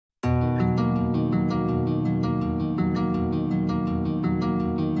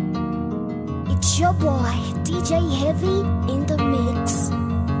your boy, DJ Heavy in the mix.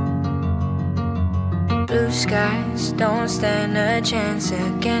 Blue skies don't stand a chance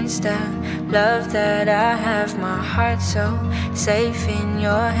against the love that I have. My heart so safe in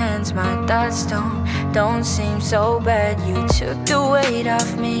your hands. My thoughts don't seem so bad. You took the weight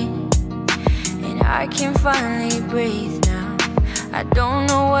off me, and I can finally breathe now. I don't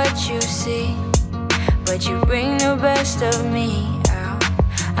know what you see, but you bring the best of me out.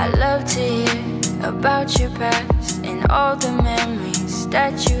 I love to hear about your past and all the memories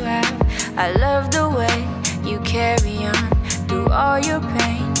that you have. I love the way you carry on through all your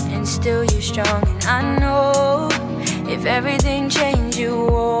pain, and still you're strong. And I know if everything changed, you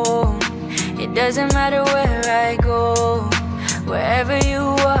won't. It doesn't matter where I go, wherever you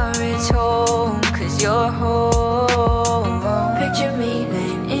are, it's home. 'Cause you're home. Picture me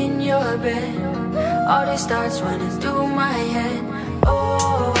laying in your bed, all these thoughts running through my head.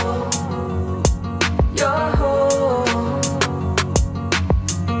 Oh, you're home.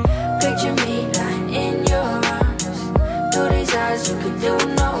 Picture me lying in your arms, through these eyes you could do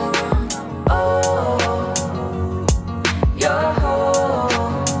no wrong. Oh, you're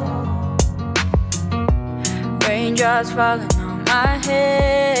home. Raindrops falling on my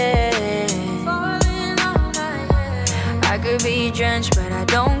head, I could be drenched but I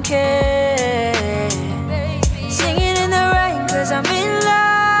don't care. Singing in the rain 'cause I'm in love.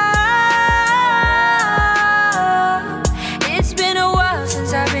 It's been a while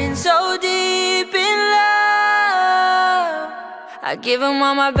since I've been so deep in love. I give him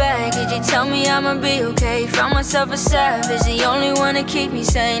all my baggage, he tell me I'ma be okay. Found myself a savage, the only one to keep me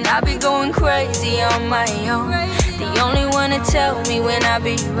sane. I be going crazy on my own, the only one to tell me when I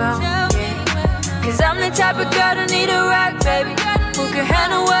be wrong. 'Cause I'm the type of girl to need a rock, baby, who can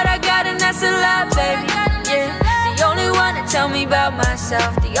handle what I got, and that's a lot, baby. Yeah, the only one to tell me about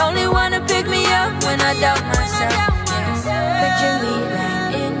myself, the only one to pick me up when I doubt myself. Yeah. Picture me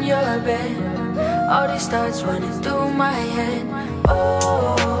laying in your bed, all these thoughts running through my head.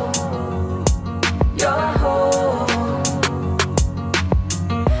 Oh, you're home.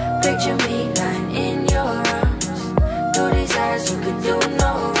 Picture me lying in your arms, through these eyes you could do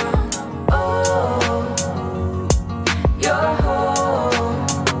no wrong. Oh, you're home.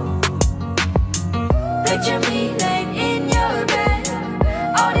 Picture me laying in your bed,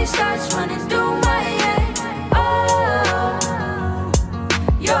 all these thoughts running through my head. Oh,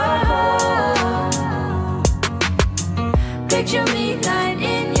 you're home. Picture me lying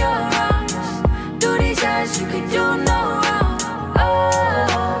in your arms, through these eyes you could do no wrong.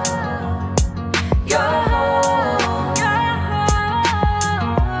 Oh, you're home.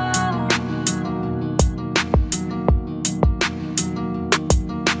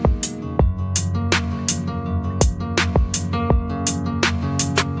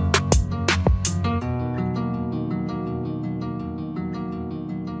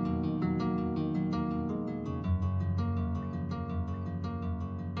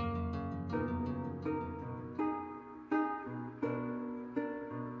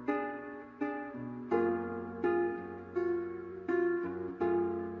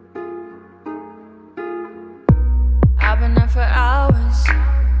 I've been up for hours,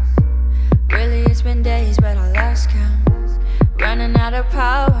 really it's been days, but I lost count. Running out of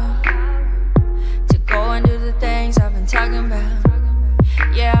power to go and do the things I've been talking about.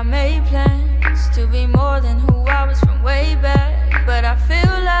 Yeah, I made plans to be more than who I was from way back, but I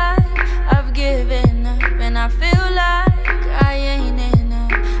feel like I've given up, and I feel like I ain't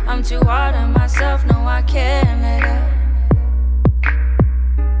enough. I'm too hard on myself, no I can't let up.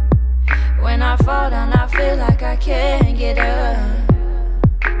 When I fall down, I feel like I can't get up.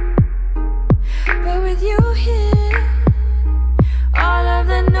 But with you here, all of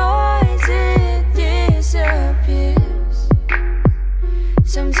the noise, it disappears.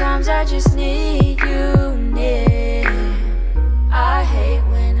 Sometimes I just need you near. I hate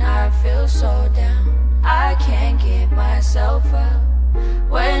when I feel so down, I can't get myself up.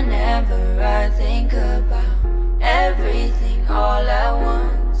 Whenever I think about everything all at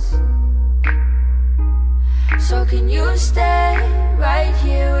once. So can you stay right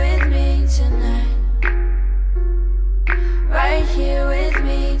here with me tonight? Right here with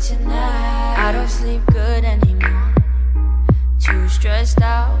me tonight. I don't sleep good anymore, too stressed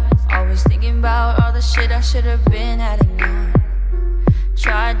out, always thinking about all the shit I should have been adding on.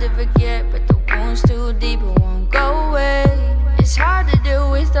 Tried to forget, but the wound's too deep, it won't go away. It's hard to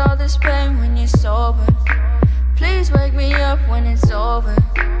deal with all this pain when you're sober. Please wake me up when it's over.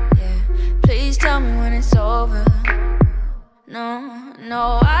 Yeah, please tell me when it's over. No,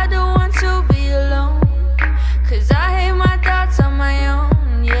 no, I don't want to be alone, 'cause I hate my thoughts on my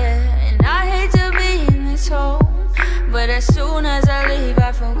own, yeah. And I hate to be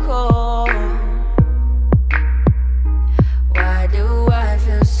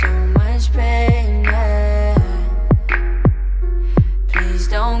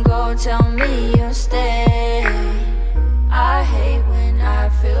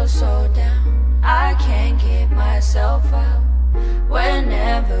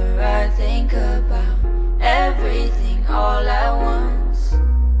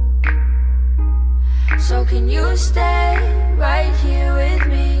So can you stay right here with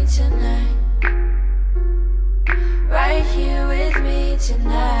me tonight? Right here with me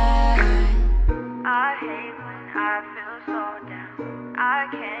tonight. I hate when I feel so down. I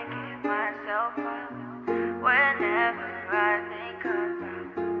can't get myself up. Whenever I think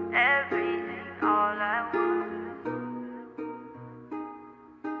about everything all at once.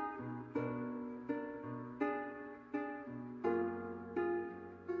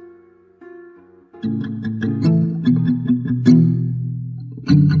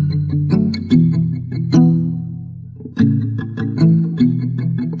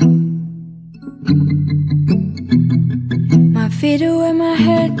 My feet are where my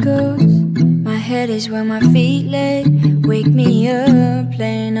head goes. My head is where my feet lay. Wake me up,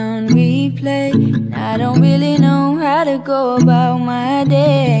 playing on replay. And I don't really know how to go about my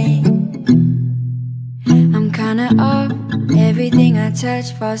day. I'm kinda off. Everything I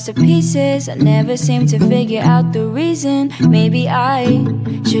touch falls to pieces. I never seem to figure out the reason. Maybe I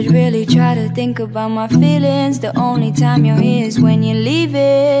should really try to think about my feelings. The only time you're here is when you're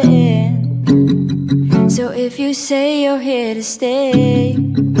leaving. So if you say you're here to stay,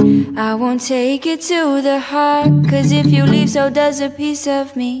 I won't take it to the heart. Cause if you leave, so does a piece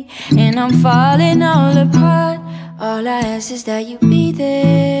of me. And I'm falling all apart. All I ask is that you be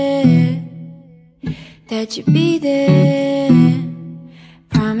there. That you be there.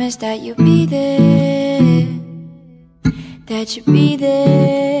 Promise that you'll be there. That you be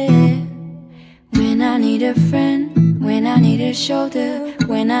there. When I need a friend, when I need a shoulder,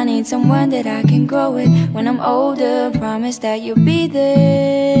 when I need someone that I can grow with. When I'm older, promise that you'll be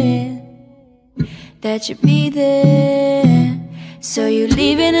there. That you'll be there. So you're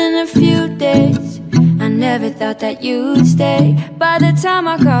leaving in a few days. I never thought that you'd stay. By the time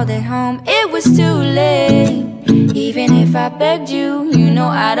I called it home, it was too late. Even if I begged you, you know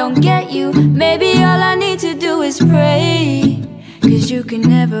I don't get you. Maybe all I need to do is pray. Cause you can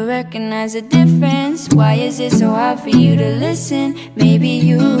never recognize the difference. Why is it so hard for you to listen? Maybe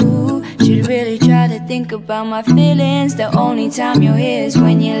you should really try to think about my feelings. The only time you're here is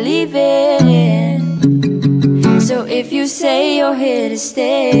when you're leaving. So if you say you're here to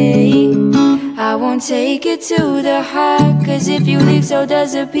stay, I won't take it to the heart. Cause if you leave, so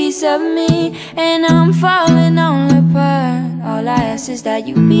does a piece of me. And I'm falling all apart. All I ask is that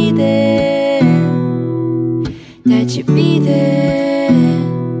you be there. That you be there.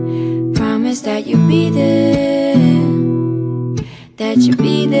 Promise that you'll be there. That you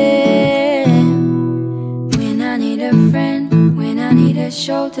be there. When I need a friend, when I need a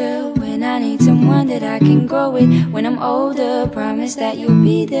shoulder, when I need someone that I can grow with. When I'm older, promise that you'll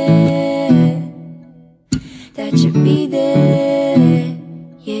be there. That you'll be there.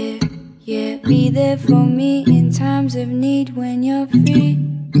 Yeah, yeah. Be there for me in times of need when you're free.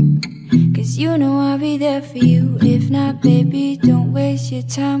 Cause you know I'll be there for you. If not, baby, don't waste your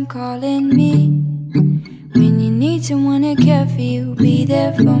time calling me. When you need someone to care for you, be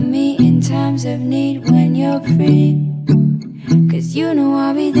there for me in times of need when you're free. Cause you know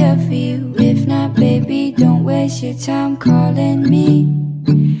I'll be there for you. If not, baby, don't waste your time calling me.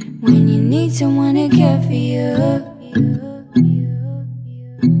 When you need someone to care for you.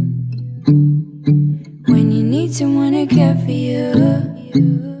 When you need someone to care for you.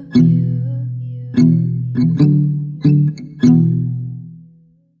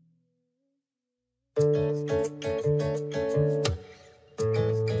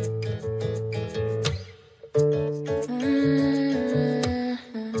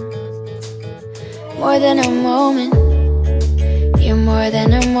 More than a moment, you're more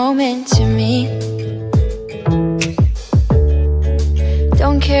than a moment to me.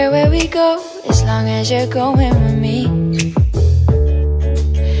 Don't care where we go, as long as you're going with me.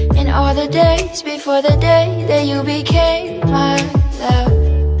 And all the days before the day that you became my love,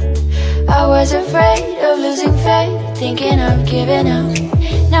 I was afraid of losing faith, thinking of giving up.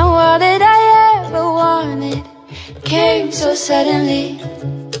 Now all that I ever wanted came so suddenly.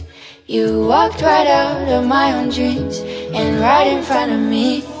 You walked right out of my own dreams and right in front of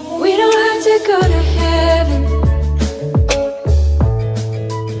me. We don't have to go to heaven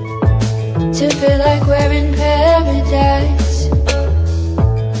to feel like we're in paradise.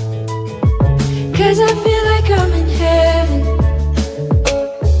 Cause I feel like I'm in heaven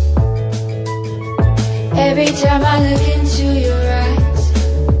every time I look into your eyes.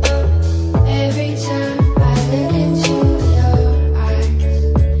 Every time I look into your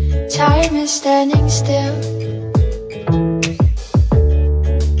eyes. Time is standing still,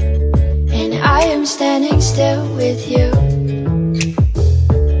 and I am standing still with you.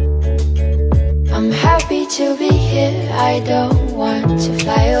 I'm happy to be here, I don't want to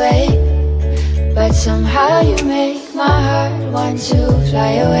fly away, but somehow you make my heart want to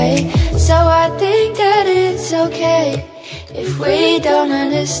fly away. So I think that it's okay if we don't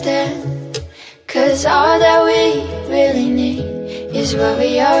understand, 'cause all that we really need is what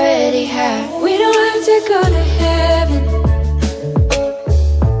we already have. We don't have to go to heaven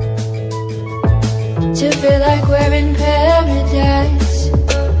to feel like we're in paradise,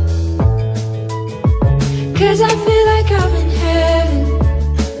 'cause I feel like I'm in heaven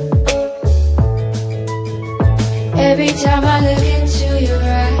every time I look into your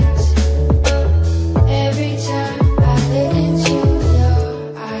eyes. Every time I look into your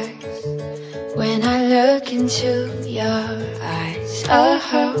eyes. When I look into your eyes, oh,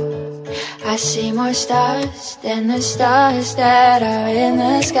 I see more stars than the stars that are in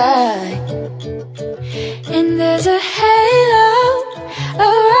the sky. And there's a halo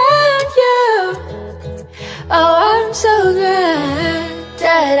around you. Oh, I'm so glad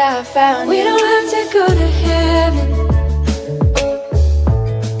that I found you. We don't have to go to heaven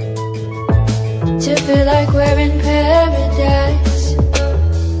to feel like we're in paradise,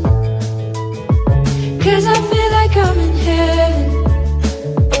 'cause I feel like I'm in heaven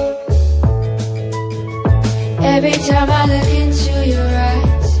every time I look into your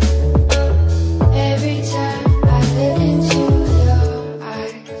eyes. Every time I look into your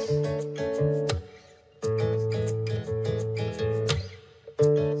eyes.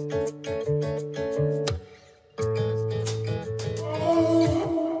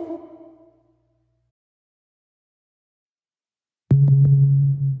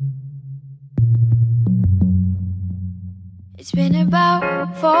 It's been about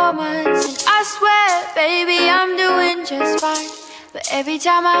 4 months and I swear, baby, I'm doing just fine. But every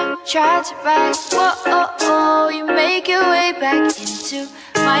time I try to write, whoa, you make your way back into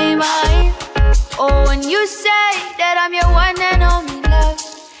my mind. Oh, and you say that I'm your one and only love,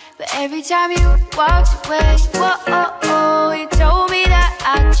 but every time you walked away, whoa, you told me that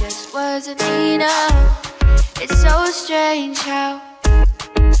I just wasn't enough. It's so strange how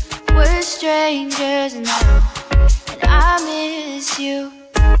we're strangers now, and I miss you,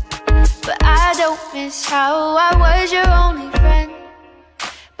 but I don't miss how I was your only friend.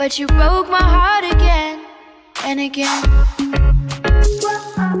 But you broke my heart again and again.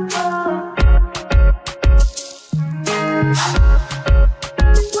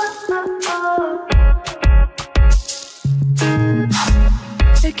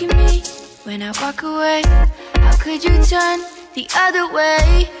 Look at me when I walk away. How could you turn the other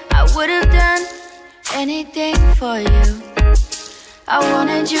way? I would have done anything for you. I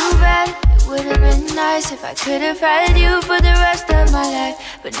wanted you bad. It would have been nice if I could have had you for the rest of my life.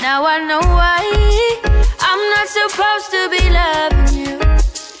 But now I know why I'm not supposed to be loving you.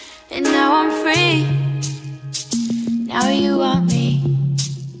 And now I'm free. Now you want me.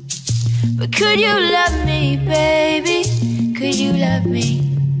 But could you love me, baby? Could you love me?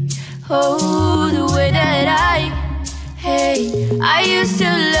 Oh, the way that I used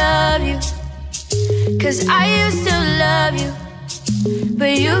to love you. 'Cause I used to love you,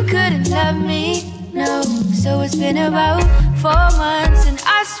 but you couldn't love me, no. So it's been about 4 months and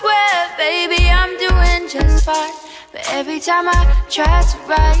I swear, baby, I'm doing just fine. But every time I try to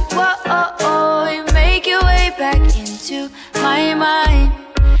write, whoa, you make your way back into my mind.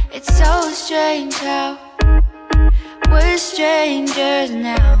 It's so strange how we're strangers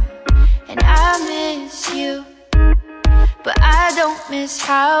now, and I miss you, but I don't miss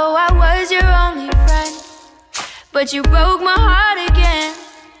how I was your only friend. But you broke my heart again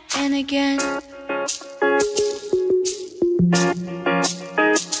and again.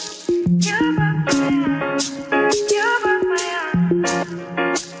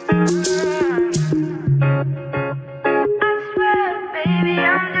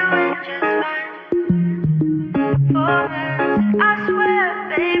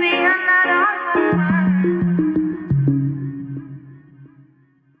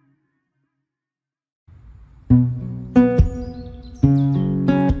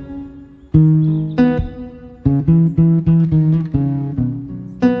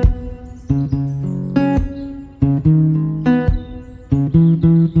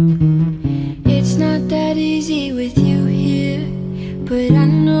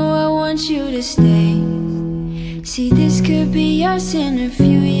 In a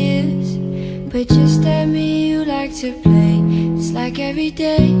few years, but just at me you like to play. It's like every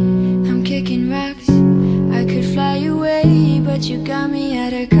day I'm kicking rocks. I could fly away, but you got me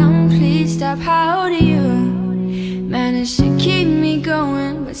at a complete stop. How do you manage to keep me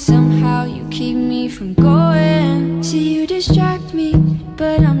going, but somehow you keep me from going? See, you distract me,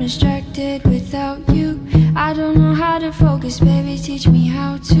 but I'm distracted without you. I don't know how to focus, baby, teach me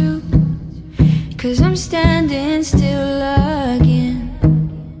how to. 'cause I'm standing still again.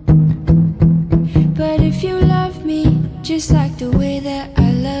 But if you love me just like the way that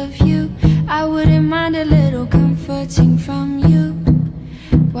I love you, I wouldn't mind a little comforting from you.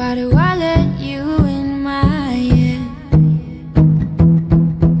 Why do I let you in my head?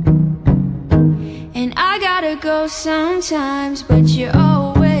 And I gotta go sometimes, but you're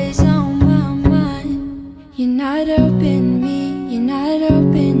always on my mind. You're not helping me, you're not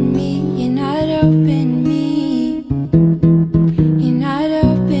helping me, you're not helping me. You're not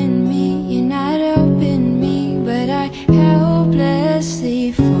helping me, you're not helping me, but I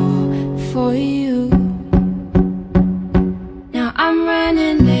helplessly fall for you. Now I'm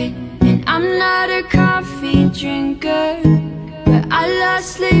running late, and I'm not a coffee drinker, but I lost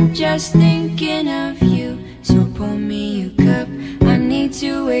sleep just thinking of you. So pour me a cup, I need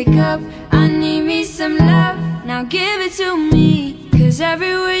to wake up, I need me some love. Now give it to me, 'cause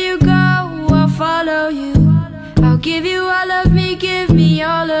everywhere you go, I'll follow you. I'll give you all of me, give me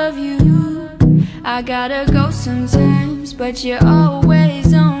all of you. I gotta go sometimes, but you're always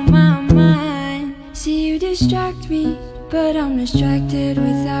on my mind. See, you distract me, but I'm distracted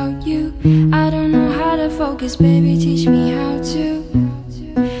without you. I don't know how to focus, baby, teach me how to.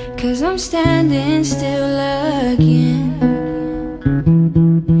 'Cause I'm standing still again.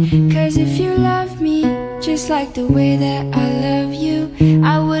 'Cause if you love me just like the way that I love you,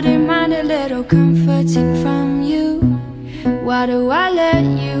 I wouldn't mind a little comforting from you. Why do I let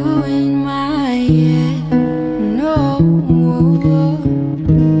you in my head? No.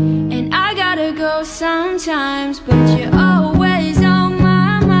 And I gotta go sometimes, but you're always on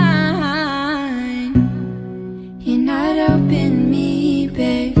my mind. You're not helping me,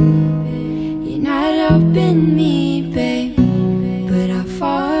 babe. You're not helping me, babe. But I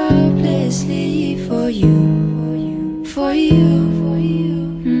fall helplessly for you, for you.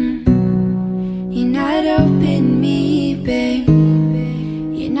 You're not helping me, babe.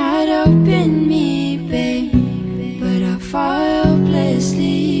 You're not helping me, babe. But I fall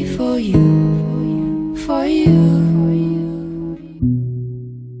helplessly for you, for you.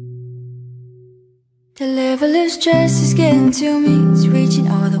 The level of stress is getting to me. It's reaching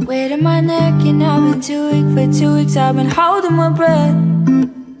all the way to my neck, and I've been too weak for 2 weeks. I've been holding my breath,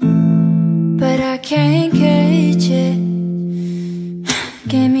 but I can't catch it.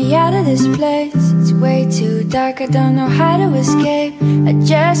 Get me out of this place, it's way too dark, I don't know how to escape. I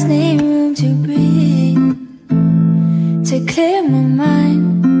just need room to breathe, to clear my mind.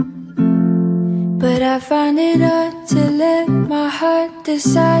 But I find it hard to let my heart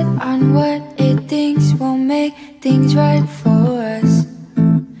decide on what it thinks will make things right for us.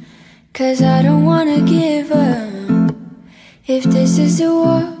 'Cause I don't wanna give up. If this is a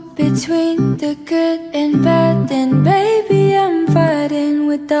war between the good and bad, then baby I'm fighting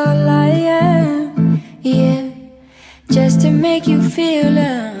with all I am. Yeah, just to make you feel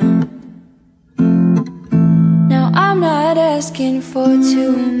love. Now I'm not asking for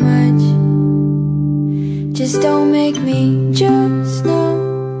too much. Just don't make me choose, no.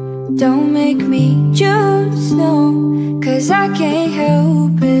 Don't make me choose, no. 'Cause I can't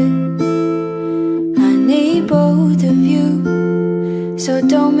help it, I need both of you. So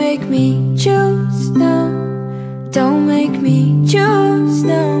don't make me choose, no. Don't make me choose,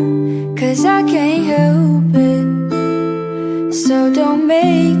 no. 'Cause I can't help it. So don't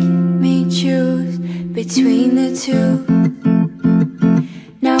make me choose between the two.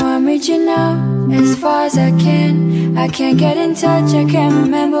 Now I'm reaching out as far as I can. I can't get in touch, I can't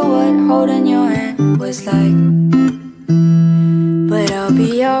remember what holding your hand was like. But I'll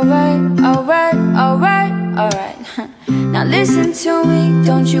be alright, alright, alright, alright. Now listen to me,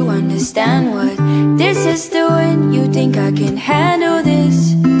 don't you understand what this is doing? You think I can handle this?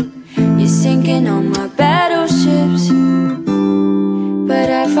 You're sinking on my battleships, but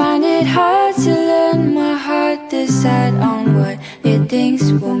I find it hard to let my heart decide on what it thinks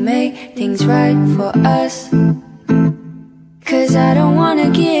will make things right for us. 'Cause I don't wanna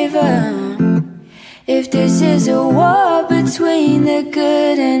give up. If this is a war between the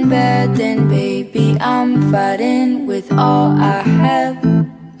good and bad, then baby I'm fighting with all I have,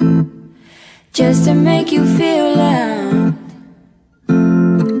 just to make you feel loved.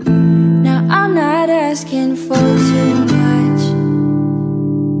 Now I'm not asking for too much.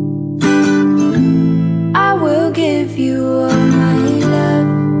 I will give you all my love.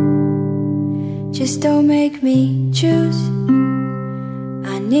 Just don't make me choose,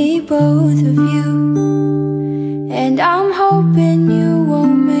 I need both of you. And I'm hoping you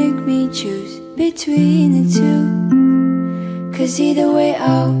won't make me choose between the two. 'Cause either way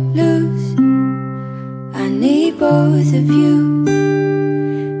I'll lose, I need both of you.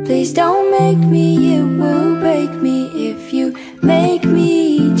 Please Please don't make me, it will break me if you make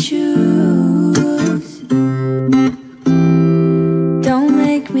me choose. Don't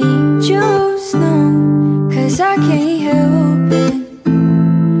make me choose, no, 'cause I can't help it.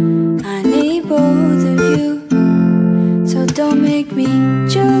 I need both of you. So don't make me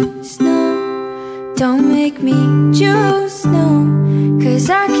choose, no. Don't make me choose, no, 'cause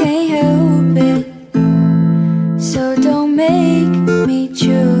I can't help it. So don't make me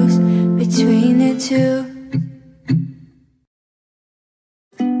choose between the two.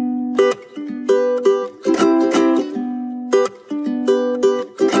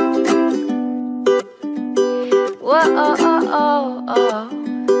 Whoa,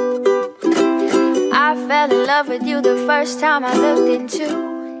 I fell in love with you the first time I looked into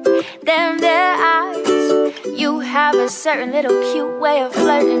them there eyes. You have a certain little cute way of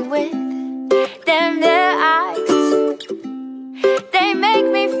flirting with them there eyes. They make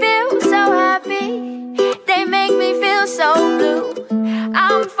me feel so happy, they make me feel so blue.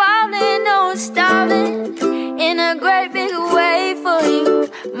 I'm falling, oh stalling, in a great big way for you.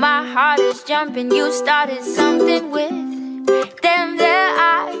 My heart is jumping, you started something with them there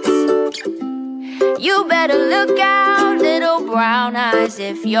eyes. You better look out, little brown eyes,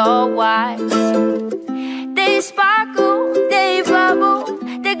 if you're wise. They sparkle, they bubble,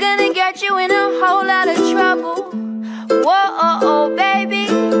 they're gonna get you in a whole lot of trouble. Whoa, baby,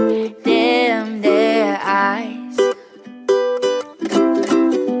 them their eyes.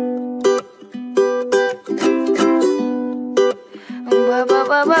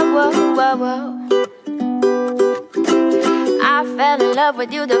 Whoa. I fell in love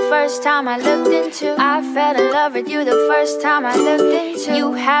with you the first time I looked into. I fell in love with you the first time I looked into.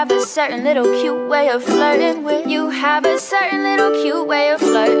 You have a certain little cute way of flirting with. You have a certain little cute way of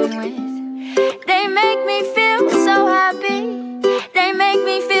flirting with. They make me feel so happy, they make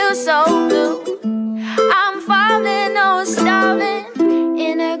me feel so blue. I'm falling, oh stalling,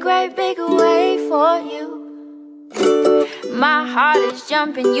 in a great big way for you. My heart is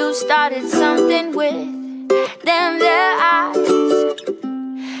jumping, you started something with them their eyes.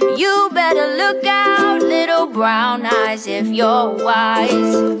 You better look out, little brown eyes, if you're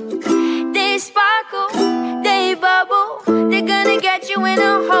wise. They sparkle, they bubble, they're gonna get you in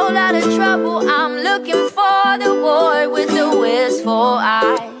a whole lot of trouble. I'm looking for the boy with the wistful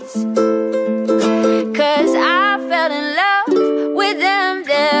eyes, 'cause I fell in love with them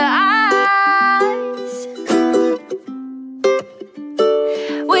their eyes.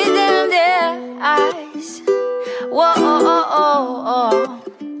 With them their eyes. Whoa.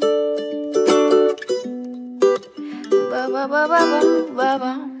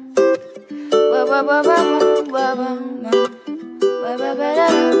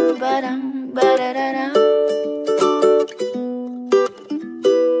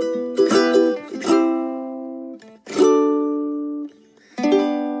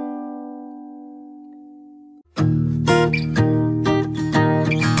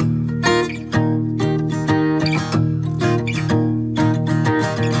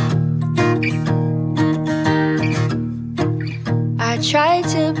 I tried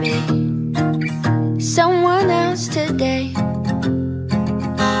to be someone else today.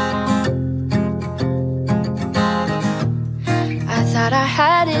 I thought I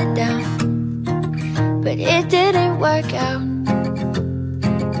had it down, but it didn't work out.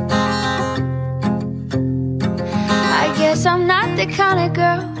 I guess I'm not the kind of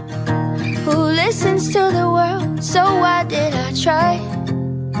girl who listens to the world. So why did I try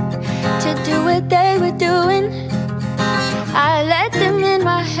to do what they were doing? I let them in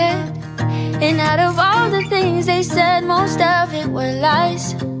my head, and out of all the things they said, most of it were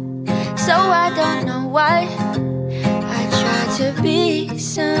lies. So I don't know why I try to be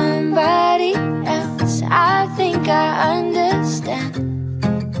somebody else. I think I understand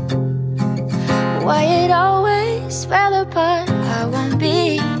why it always fell apart. I won't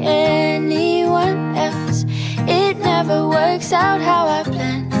be anyone else. It never works out how I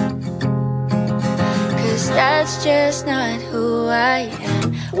planned, 'cause that's just not who I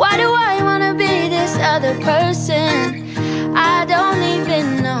am. Why do I wanna be this other person I don't even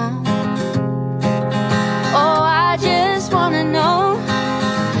know? Oh, I just wanna know,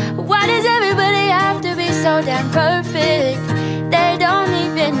 why does everybody have to be so damn perfect? They don't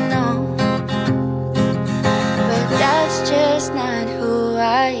even know. But that's just not who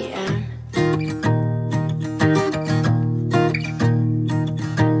I am.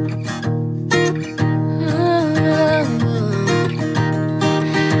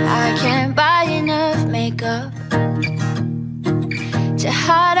 To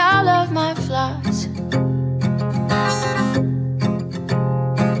hide all of my flaws,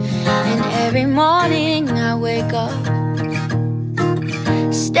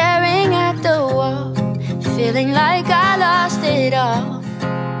 feeling like I lost it all.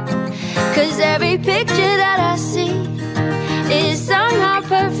 'Cause every picture that I see is somehow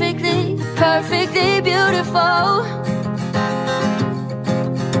perfectly, perfectly beautiful.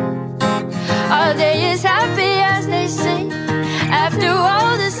 Are they as happy as they seem? After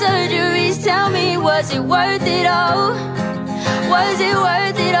all the surgeries, tell me, was it worth it all? Was it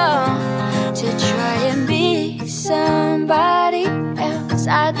worth it all? To try and be somebody else,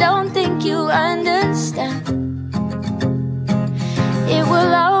 I don't think you understand. It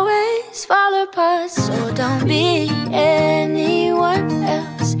will always fall apart, so don't be anyone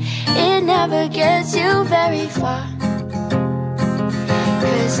else. It never gets you very far,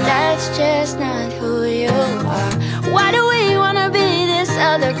 'cause that's just not who you are. Why do we wanna be this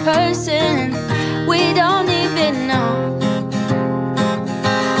other person we don't even know?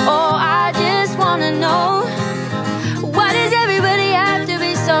 Oh, I just wanna know, why does everybody have to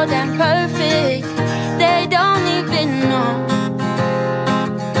be so damn perfect? They don't even know.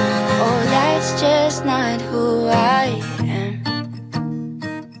 Oh, that's just not who I am.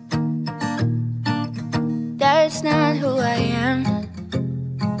 That's not who I am.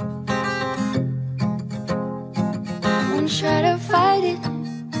 Don't try to fight it,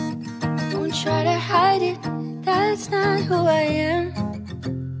 don't try to hide it. That's not who I am.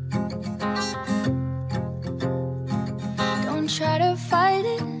 Don't try to fight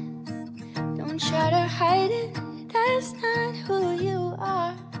it, don't try to hide it. That's not who you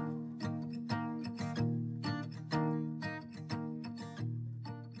are.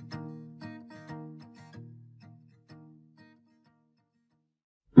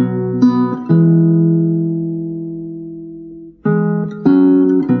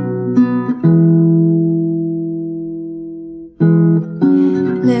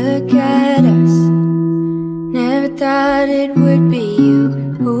 Look at us, never thought it would be you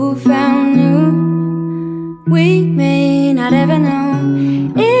who found new. We may not ever know.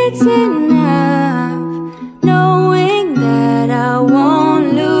 It's enough knowing that I won't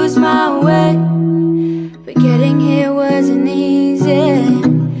lose my way. But getting here wasn't easy.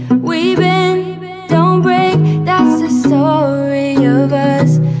 We bend, don't break, that's the story of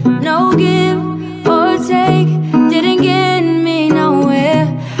us. No give or take, didn't get me nowhere.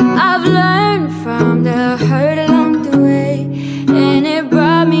 I've learned from the hurt along the way, and it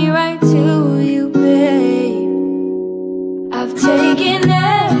brought me right to you, babe. I've taken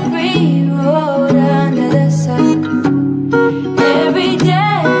every road under the sun, every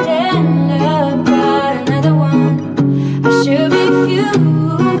dead end love brought another one. I should be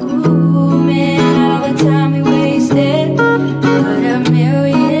fuming at all the time we wasted, but a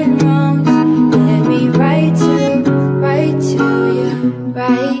million wrongs led me right to you,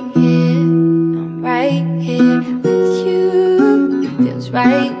 right here. I'm right here with you, feels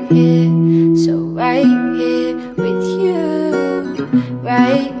right here, so right here with you,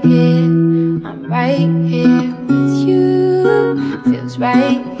 right here. I'm right here with you, feels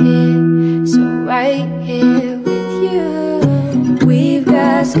right here, so right here with you. We've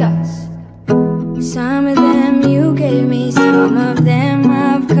got scars, some of them you gave me, some of them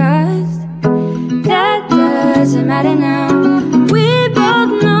I've caused. That doesn't matter now. We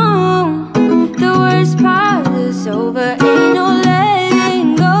both know the worst part is over. Ain't no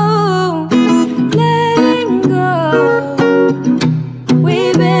letting go, letting go.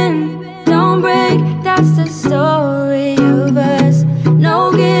 We've been, don't break, that's the story of us.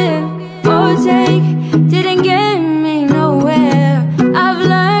 No give or take, didn't get me nowhere. I've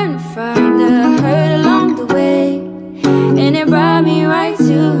learned from the hurt along the way, and it brought me right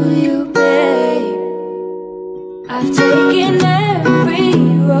to you, babe. I've taken every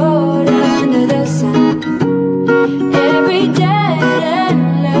road under the sun, every dead end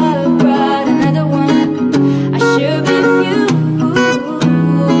love brought another one. I should be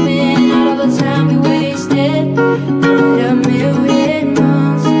fuming at all the time we wasted, but a million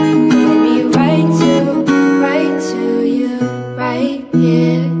wrongs led me right to you, right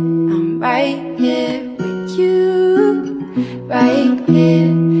here. I'm right here with you, right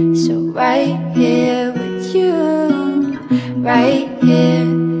here, so right here with you, right here.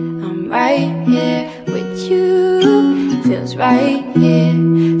 I'm right here with you, feels right here,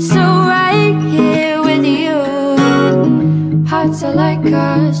 so right here with you. Hearts are like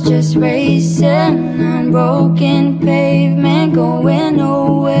cars, just racing on broken pavement, going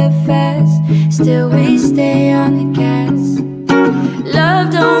nowhere fast. Still we stay on the gas. Love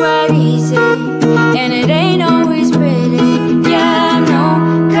don't ride easy, and it ain't always pretty. Yeah, I know,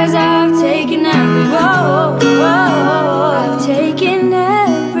 'cause I've taken every road. I've taken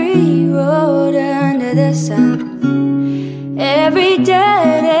every road under the sun, every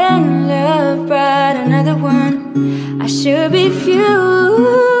dead end love brought another one.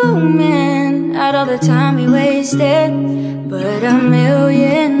 all the time we wasted, but a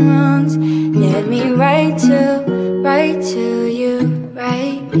million wrongs led me right to you.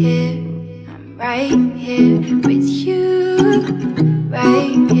 Right here, I'm right here with you.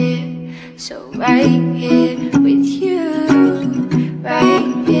 Right here, so right here with you.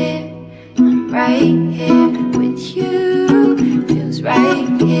 Right here, I'm right here with you. Feels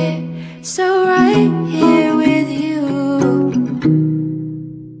right here, so right here with you.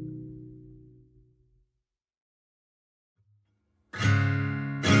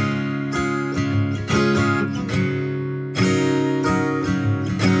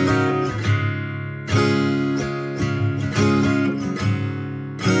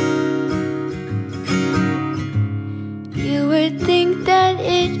 You would think that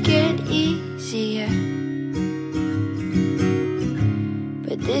it'd get easier,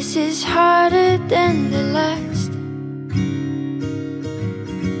 but this is harder than the last.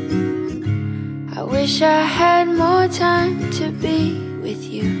 I wish I had more time to be with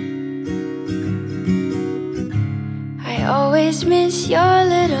you. I always miss your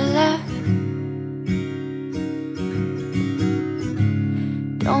little laugh.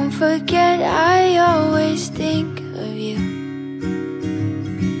 Don't forget, I always think of you.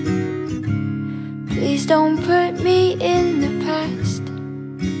 Please don't put me in the past.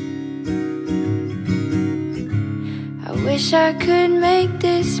 I wish I could make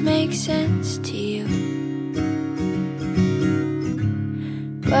this make sense to you,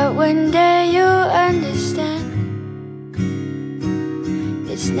 but one day you'll understand.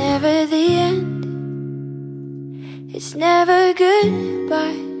 It's never the end, it's never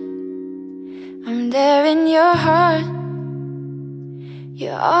goodbye. I'm there in your heart,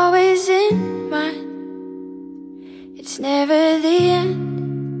 you're always in mine. It's never the end,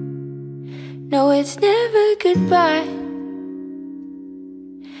 no, it's never goodbye.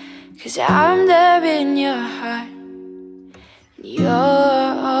 'Cause I'm there in your heart,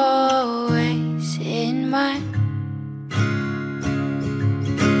 you're always in mine.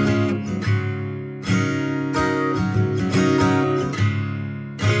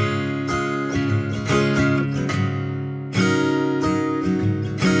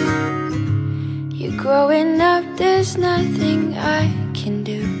 You're growing up, there's nothing I can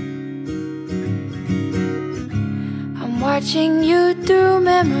do. I'm watching you through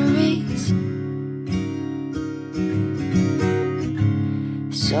memories,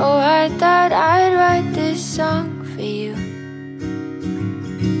 so I thought I'd write this song for you,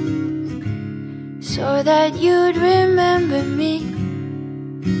 so that you'd remember me.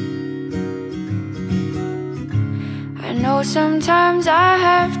 I know sometimes I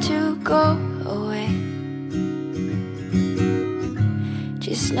have to go away,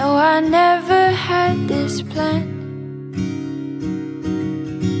 just know I never had this plan.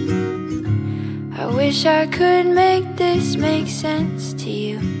 I wish I could make this make sense to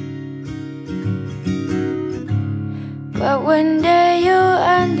you, but one day you'll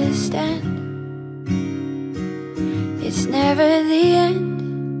understand. It's never the end,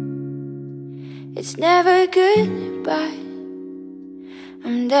 it's never goodbye.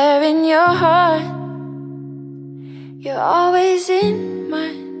 I'm there in your heart, you're always in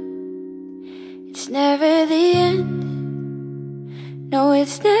mine. It's never the end, no,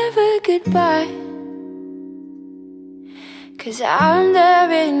 it's never goodbye. 'Cause I'm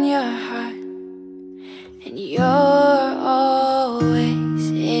there in your heart, and you're always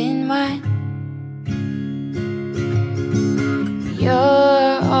in mine.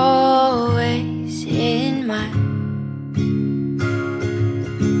 You're always in mine.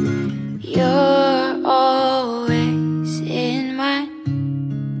 You're always in mine.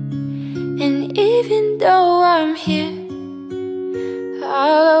 And even though I'm here,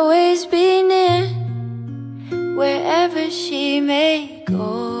 I'll always be near, wherever she may go.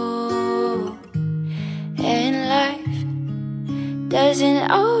 And life doesn't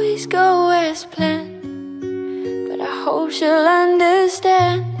always go as planned, but I hope she'll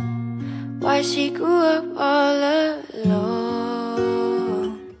understand why she grew up all alone.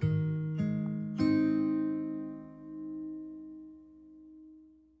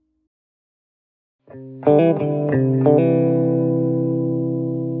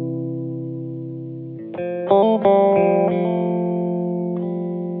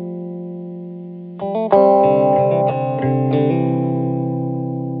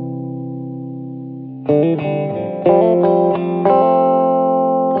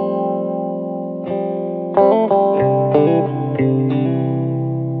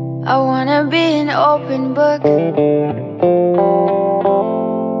 I wanna be an open book,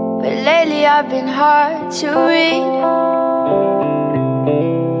 but lately I've been hard to read.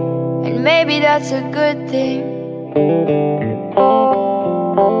 And maybe that's a good thing,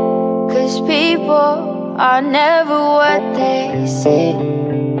 'cause people are never what they say.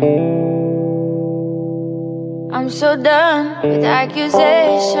 I'm so done with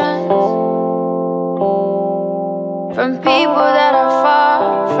accusations from people that are far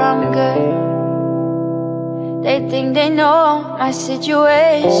from good. They think they know my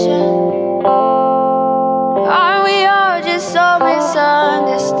situation. Aren't we all just so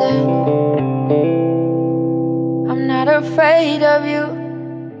misunderstood? I'm not afraid of you,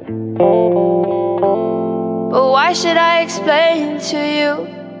 but why should I explain to you?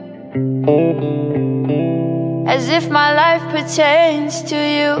 As if my life pertains to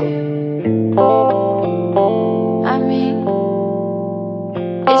you. I mean,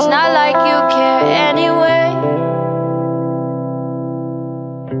 it's not like you care anyway.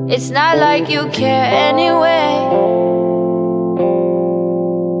 It's not like you care anyway.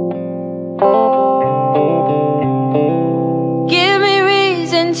 Give me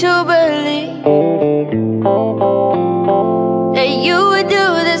reason to believe that you would do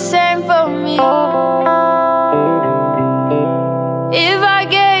the same for me. If I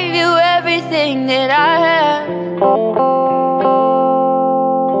gave you everything that I have,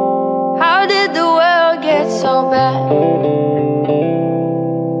 how did the world get so bad?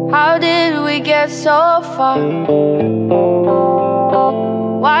 How did we get so far?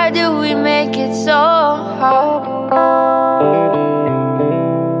 Why do we make it so hard?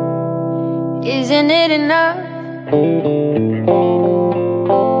 Isn't it enough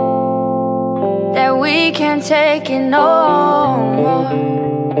that we can't take it no more?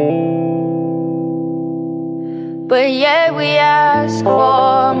 But yet we ask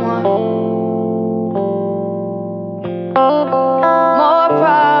for more. More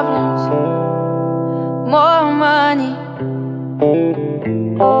problems, more money.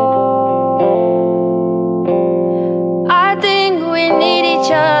 I think we need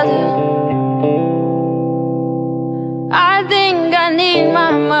each other. I think I need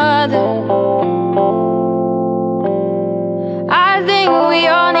my mother. I think we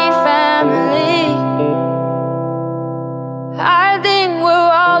all need family. I think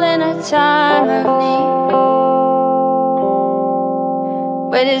we're all in a time of need.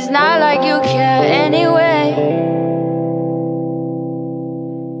 But it's not like you care anyway.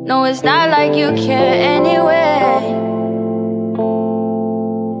 No, it's not like you care anyway.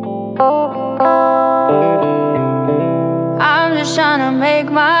 I'm just trying to make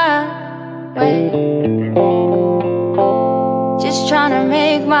my way. Just trying to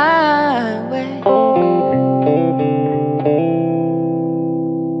make my way.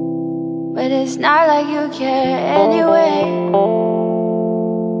 But it's not like you care anyway.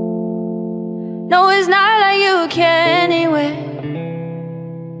 No, it's not like you care anyway.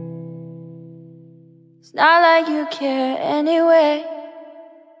 It's not like you care anyway.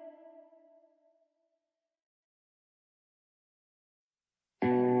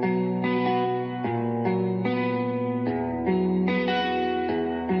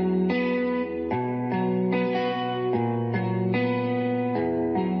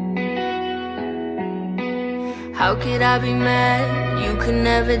 How could I be mad? You could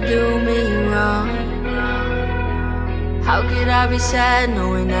never do me wrong. How could I be sad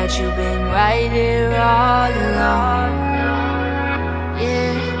knowing that you've been right here all along?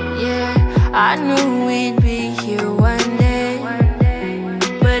 Yeah, yeah, I knew we'd be here one day,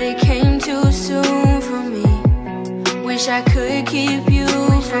 but it came too soon for me. Wish I could keep you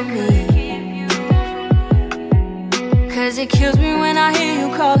from me, 'cause it kills me when I hear you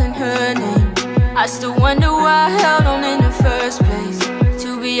calling her name. I still wonder why I held on in the first place.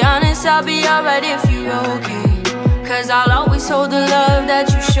 To be honest, I'll be alright if you're okay, 'cause I'll always hold the love that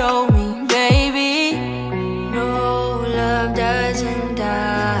you show me, baby. No, love doesn't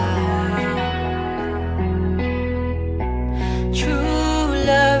die. True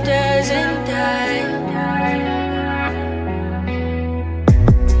love doesn't die.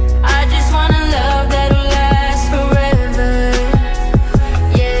 I just want a love that'll last forever.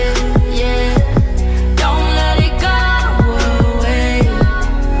 Yeah, yeah. Don't let it go away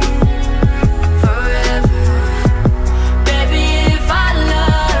forever. Baby, if our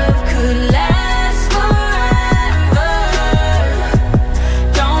love could last forever,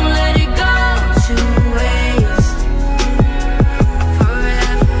 don't let it go to waste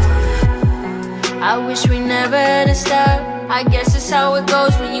forever. I wish we never had to stop. I guess it's how it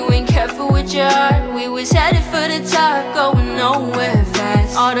goes when you ain't careful with your heart. We was headed for the top, going nowhere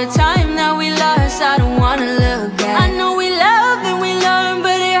fast. All the time that we lost, I don't wanna look back. I know we love and we learn,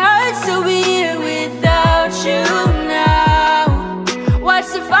 but it hurts to be here without you now.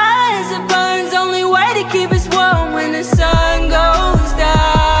 What's the fire as it burns, only way to keep us warm when the sun goes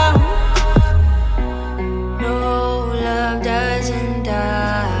down. No, love doesn't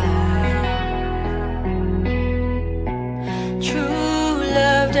die. True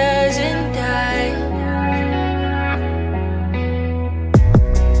love doesn't die.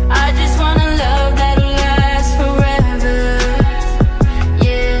 I just want a love that'll last forever.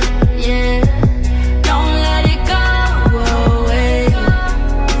 Yeah, yeah. Don't let it go away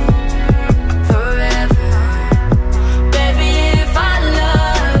forever. Baby, if our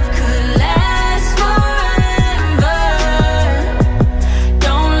love could last forever,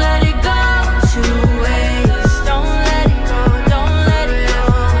 don't let it go to waste. Don't let it go, don't let it go.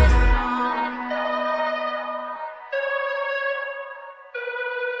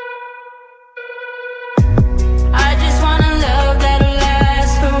 I just want a love that'll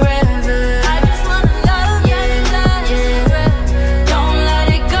last forever. I just want a love that'll last forever. Don't let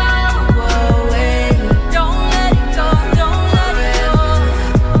it go away. Don't let it go, don't let it go.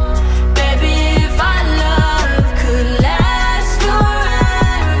 Baby, if our love could last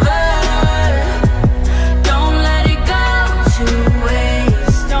forever, don't let it go to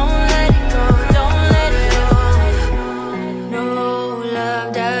waste. Don't let it go, don't let it go. No, love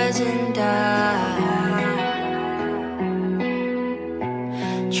doesn't die.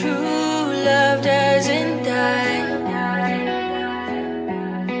 True love doesn't die.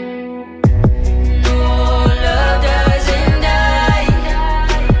 No, love doesn't die.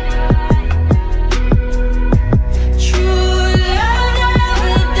 True love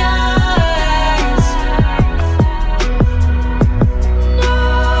never dies. No,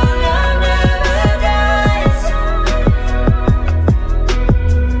 love never dies.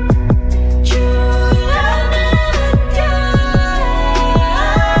 True love never dies.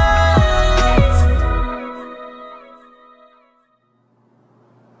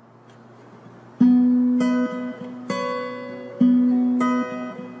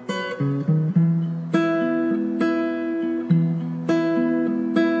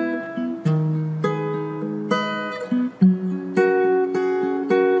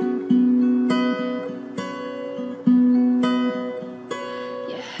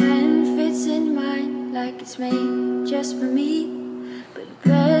 Your hand fits in mine like it's made just for me. But you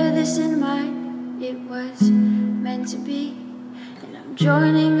bear this in mind, it was meant to be. And I'm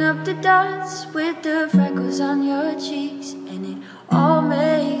joining up the dots with the freckles on your cheeks, and it all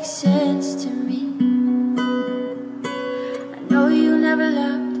makes sense to me. I know you never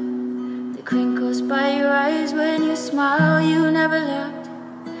loved the crinkles by your eyes when you smile. You never loved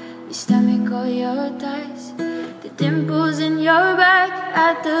your stomach or your thighs, the dimples in your back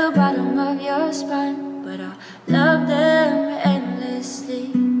at the bottom of your spine. But I love them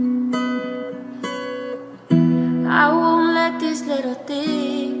endlessly. I won't let this little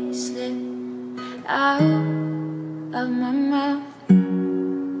thing slip out of my mouth.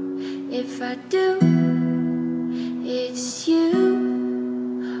 If I do, it's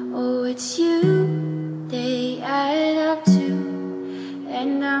you, oh it's you they add up to,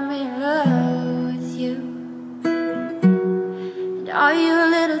 and I'm in love with you. And all your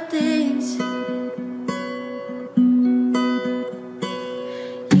little things.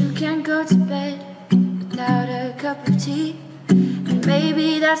 You can't go to bed without a cup of tea, and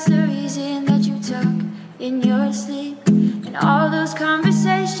maybe that's the reason that you talk in your sleep. And all those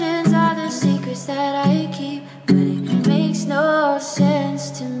conversations are the secrets that I keep, but it makes no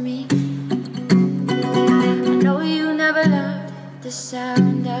sense to me. I know you never loved the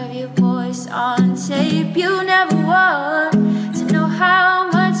sound of your voice on tape. You never want to know how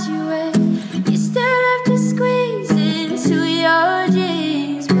much you weigh. You still have to squeeze into your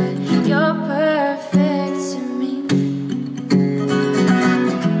jeans, but you're perfect to me.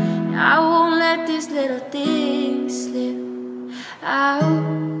 I won't let this little thing slip out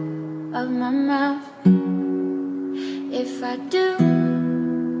of my mouth. If I do,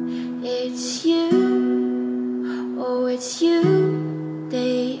 it's you, oh it's you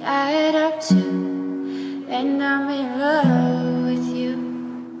they add up to, and I'm in love with you.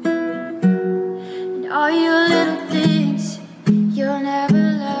 And all your little things, you'll never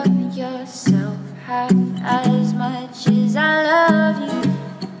love yourself half as much as I love you.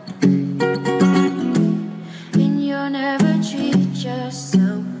 And you'll never treat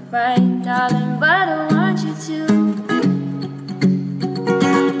yourself right, darling, but I want you to.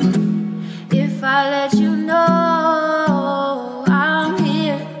 If I let you know I'm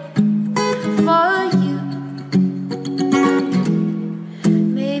here for you,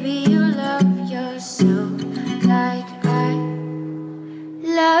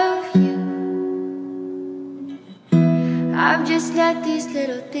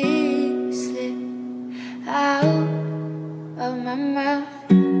 little things slip out of my mouth.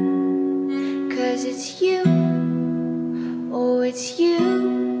 'Cause it's you, oh it's you,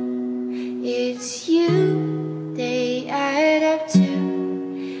 they add up to.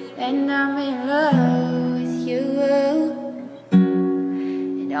 And I'm in love with you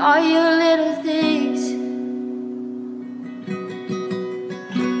and all your little things.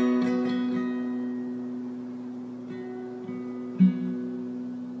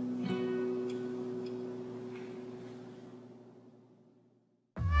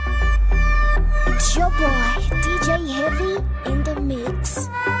 It's your boy, DJ Heavy in the mix.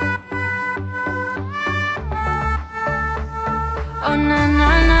 Oh na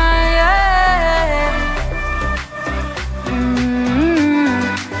na na, yeah.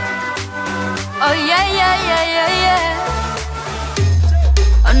 Oh yeah, yeah, yeah, yeah, yeah.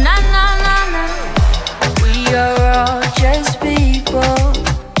 Oh na na na na. We are all just people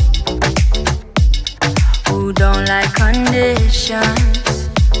who don't like conditions.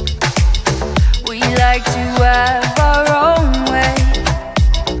 We like to have our own way.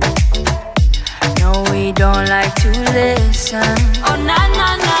 No, we don't like to listen. Oh na na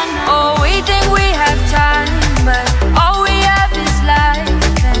na na. Oh, we think we have time, but all we have is life.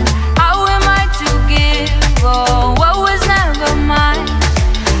 And how am I to give oh, what was never mine?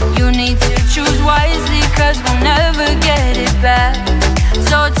 You need to choose wisely, 'cause we'll never get it back.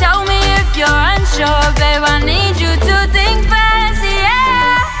 So tell me if you're unsure, babe, I need you to think fast,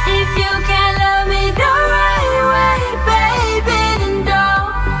 yeah. If you can't love me the right way, baby, then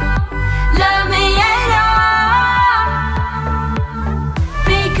don't love me at all.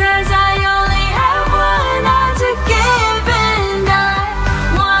 Because I only have one heart to give, and I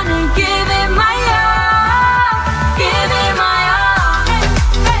wanna give it my all. Give it my all.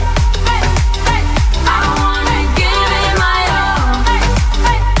 I wanna give it my all.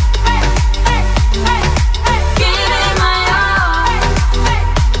 Give it my all.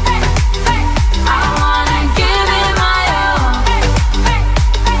 I wanna give it my all.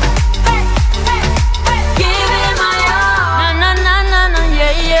 Give it my all. Na na na na,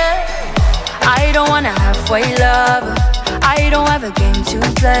 yeah yeah. I don't want a halfway lover. I don't have a game to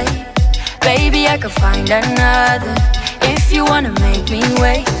play. Baby, I could find another if you wanna make me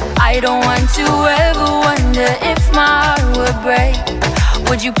wait. I don't want to ever wonder if my heart would break.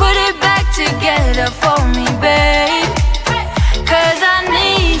 Would you put it back together for me, babe? 'Cause I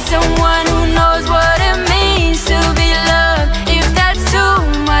need someone who knows what it means to be loved. If that's too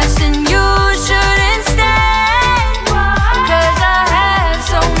much, then you shouldn't stay. 'Cause I have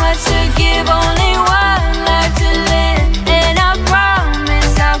so much to give, only one life to live. And I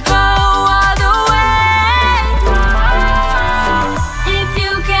promise I'll go all the way. If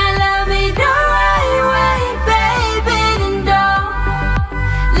you can't love me the right way, baby, then don't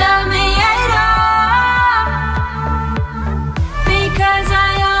love me at all. Because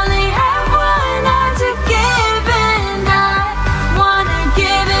I only have one heart to give, and I wanna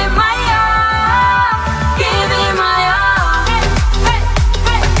give it my all. Give it my all.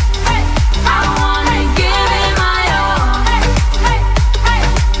 I wanna give it my all.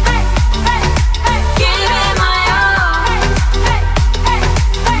 Give it my all.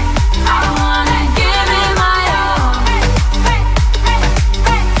 I wanna give it my all.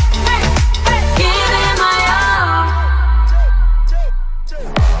 Give it my all.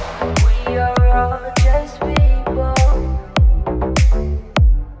 We are all just people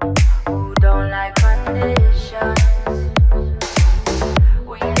who don't like conditions.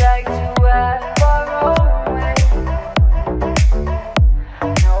 We like to have our own way.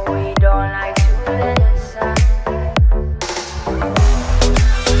 No, we don't like to listen.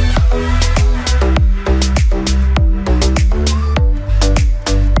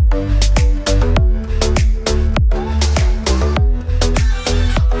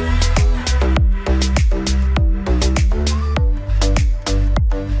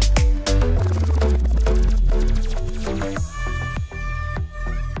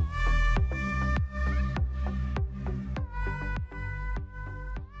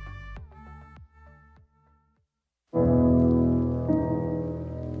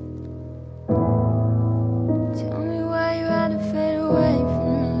 Tell me why you had to fade away from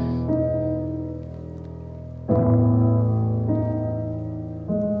me.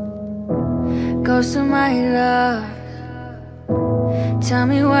 Ghost of my love, tell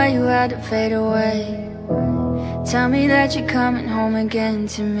me why you had to fade away. Tell me that you're coming home again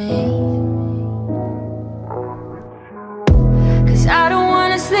to me. 'Cause I don't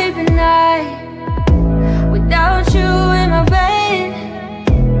wanna sleep at night without you in my bed,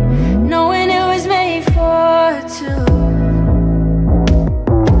 knowing it was made for two.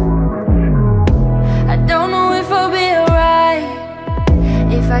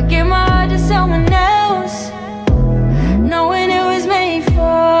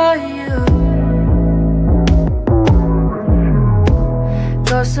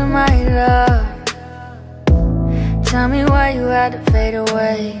 my love. Tell me why you had to fade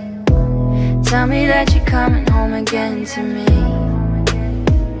away. Tell me that you're coming home again to me.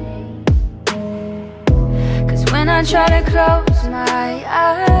 Cause when I try to close my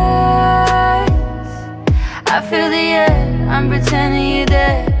eyes, I feel the air, I'm pretending you're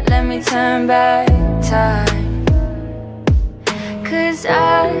there. Let me turn back time. Cause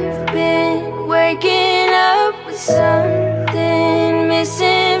I've been waking up with something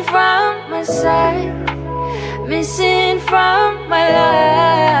missing from my side, missing from my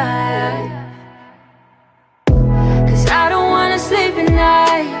life. Cause I don't wanna sleep at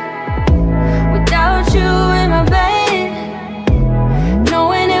night without you in my bed,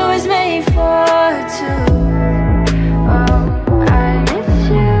 knowing it was made for two. Oh, I miss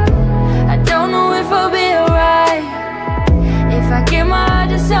you. I don't know if I'll be alright if I give my heart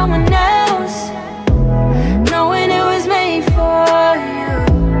to someone else, knowing it was made for you.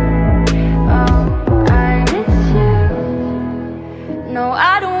 Oh, I miss you. No,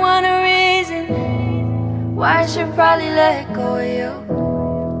 I don't want a reason why I should probably let go of you.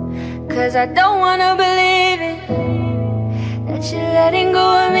 Cause I don't wanna believe it, that you're letting go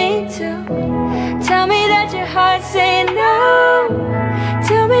of me too. Tell me that your heart's saying no.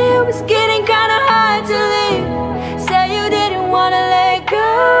 Tell me it was getting kinda hard to leave. Say you didn't wanna let go,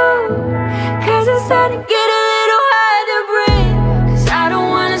 cause it's starting to get a little hard to breathe. Cause I don't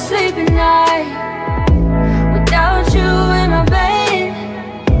wanna sleep at night without you in my bed,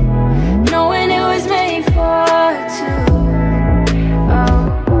 knowing it was made for two. Oh,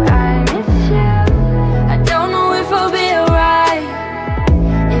 I miss you. I don't know if I'll be alright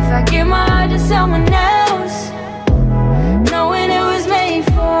if I give my heart to someone else, knowing it was made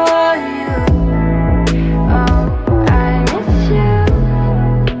for you. Oh, I miss you.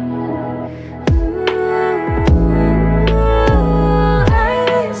 Ooh, I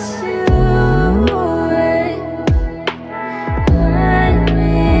miss you. I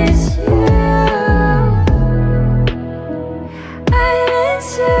miss you. I miss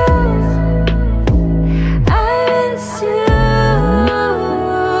you. I miss you.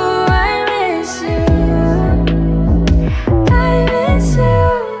 I miss you. I miss you.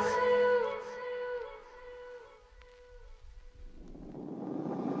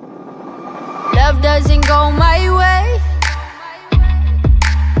 Love doesn't go my way.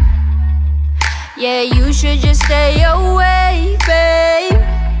 Yeah, you should just stay away, babe.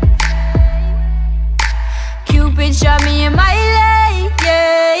 Cupid shot me in my leg,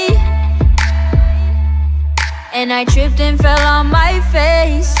 yeah. And I tripped and fell on my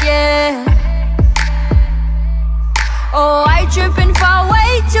face, yeah. Oh, I trip and fall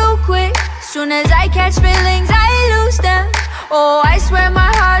way too quick. Soon as I catch feelings, I lose them. Oh, I swear my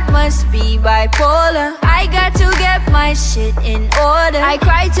heart must be bipolar. I got to get my shit in order. I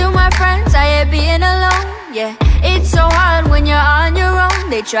cry to my friends, I hate being alone, yeah. It's so hard when you're on your own.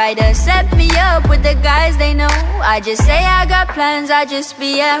 They try to set me up with the guys they know. I just say I got plans, I just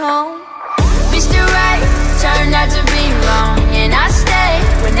be at home. Mr. Right turned out to be wrong, and I stay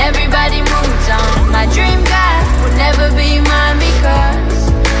when everybody moves on. My dream guy would never be mine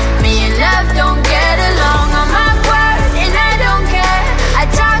because me and love don't get along. On my word and I don't care. I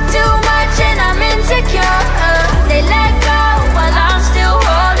talk too much and I'm insecure. They let go while I'm still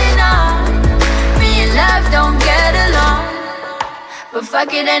holding on. Me and love don't get along, but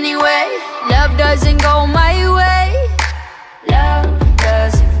fuck it anyway. Love doesn't go my way. Love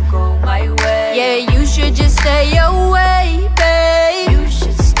doesn't go my way. Yeah, you should just stay away, babe. You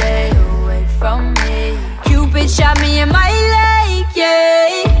should stay away from me. Cupid shot me in my leg,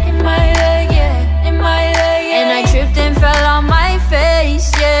 yeah. In my leg, yeah. In my leg, yeah. And I tripped and fell on my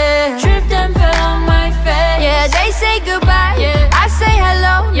face, yeah. Tripped and fell on my face. Yeah, they say goodbye, yeah. I say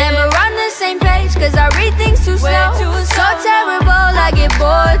hello, yeah. Never on the same page, cause I read things too slow. So terrible, I get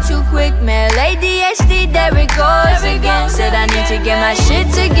bored too quick, man. ADHD, there it goes again. Said I need to get my shit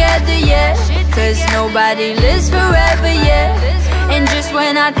together, yeah. Cause nobody lives forever, yeah. And just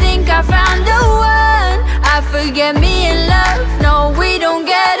when I think I found the one, I forget me and love, no, we don't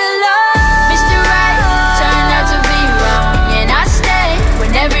get along. Mr. Right turned out to be wrong, and I stay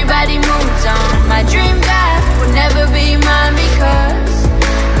when everybody moves on. My dream guy would never be mine because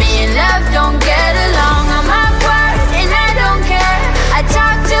me and love don't get along. On my word and I don't care. I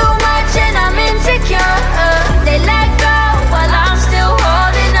talk too much and I'm insecure. They let go while I'm still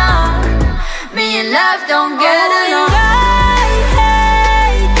holding on. Me and love don't get along. I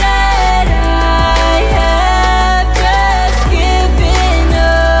hate that I have just given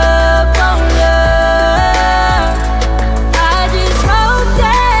up.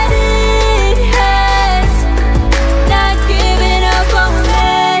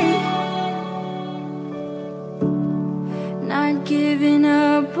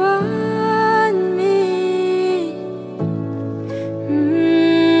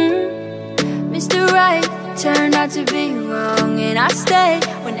 stay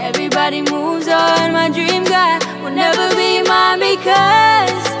when everybody moves on. My dream guy will never be mine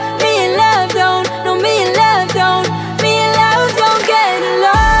because me and love don't, no, me and love don't, me and love don't get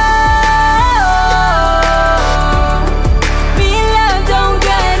along. Me and love don't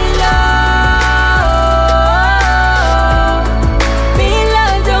get along. Me and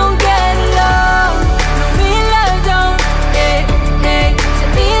love don't get along. No, me and love don't, hey, hey. So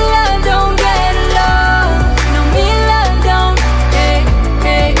me and love don't get along. No, me and love don't, hey,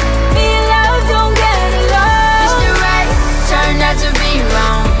 hey. Me and love don't get along. Mr. Right turned out to be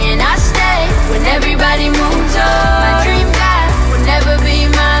wrong, and I stay when everybody moves on. My dream guy will never be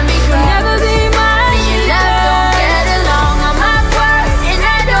mine because never be mine. Me and love don't get along. I'm awkward and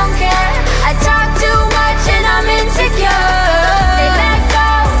I don't care. I talk too much and I'm insecure. They let go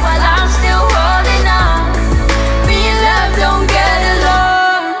while I'm still holding on. Me and love don't get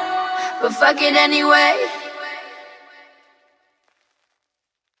along, but fuck it anyway.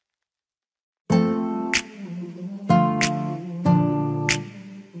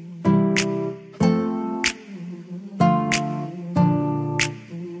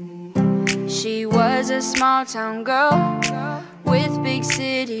 She was a small town girl with big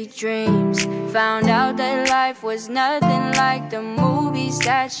city dreams. Found out that life was nothing like the movies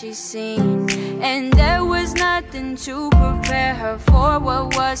that she's seen, and there was nothing to prepare her for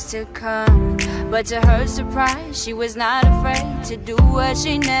what was to come. But to her surprise, she was not afraid to do what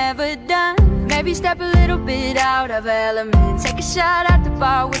she never done. Maybe step a little bit out of her element, take a shot at the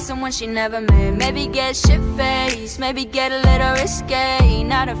bar with someone she never met. Maybe get shit-faced, maybe get a little risque,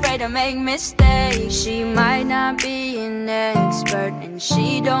 not afraid to make mistakes. She might not be an expert and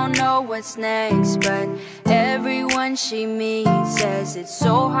she don't know what's next, but everyone she meets says it's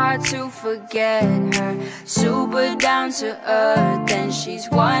so hard to forget her. Super down to earth and she's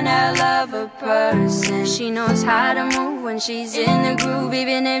one hell of a person. She knows how to move when she's in the groove,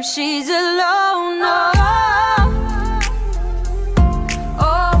 even if she's alone. Oh,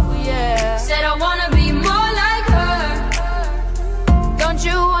 oh yeah. Said I wanna be more like her. Don't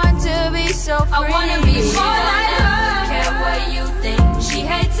you want to be so free? I wanna be more like her. Don't care what you think. She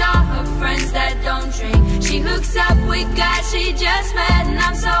hates all her friends that don't drink. She hooks up with guys she just met, and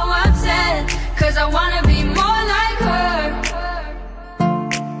I'm so upset, cause I wanna be more like her.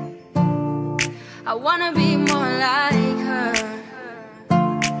 I wanna be more like her.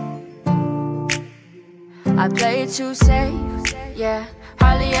 I play it too safe, yeah,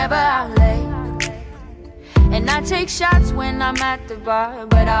 hardly ever out late. And I take shots when I'm at the bar,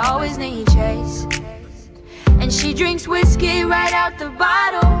 but I always need chase. And she drinks whiskey right out the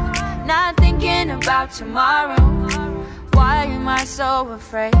bottle, not thinking about tomorrow. Why am I so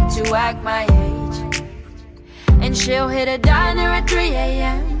afraid to act my age? And she'll hit a diner at 3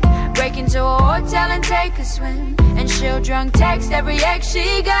 a.m., break into a hotel and take a swim. And she'll drunk text every ex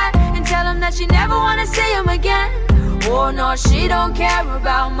she got and tell him that she never wanna see him again. Oh no, she don't care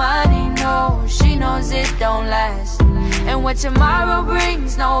about money, no, she knows it don't last. And what tomorrow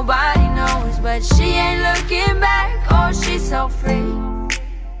brings, nobody knows, but she ain't looking back, oh, she's so free.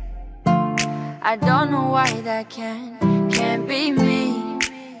 I don't know why that can't be me.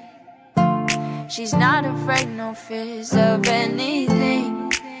 She's not afraid, no fears of anything.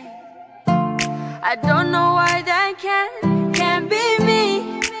 I don't know why that can't be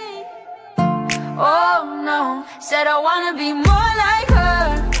me. Oh no, said I wanna be more like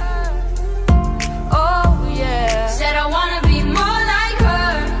her. Oh yeah, said I wanna be more like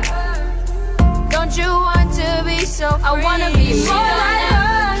her. Don't you want to be so free? I wanna be more like her.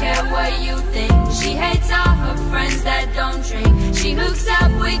 Don't care what you think. She hates all her friends that don't drink. She hooks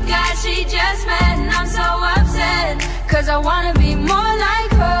up with guys she just met, and I'm so upset, cause I wanna be more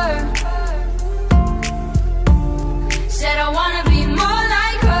like her. Said I wanna be more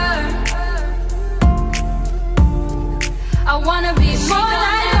like her. I wanna be more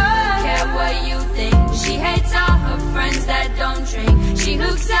like her. Don't care what you think. She hates all her friends that don't drink. She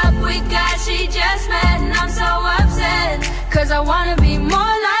hooks up with guys she just met, and I'm so upset, cause I wanna be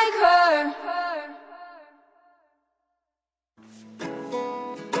more like her.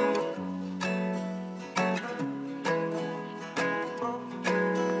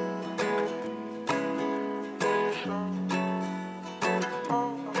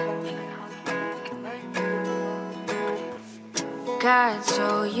 Got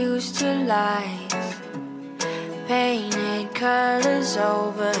so used to lies, painted colors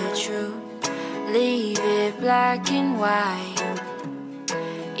over truth, leave it black and white,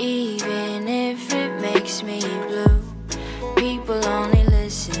 even if it makes me blue. People only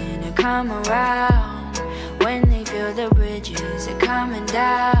listen or come around when they feel the bridges are coming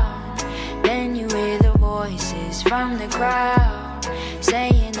down. Then you hear the voices from the crowd,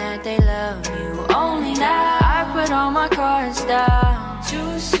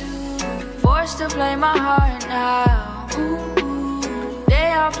 to play my heart now.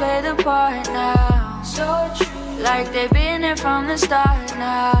 They all play the part now. So true, like they've been there from the start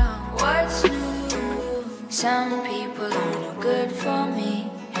now. What's new? Some people are no good for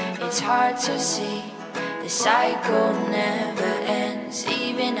me. It's hard to see. The cycle never ends.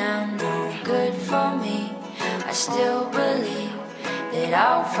 Even I'm no good for me. I still believe that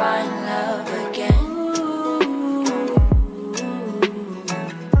I'll find love again.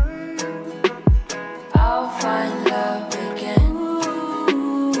 I'll find love again.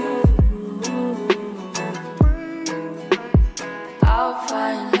 I'll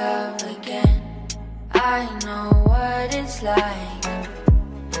find love again. I know what it's like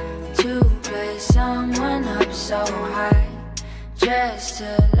to play someone up so high, just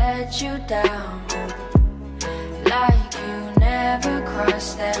to let you down, like you never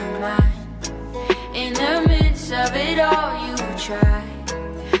crossed their mind. In the midst of it all, you try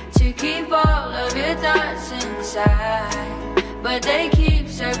to keep all of your thoughts inside, but they keep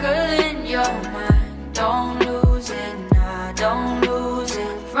circling your mind. Don't lose it, nah, don't lose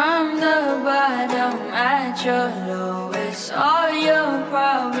it. From the bottom at your lowest, all your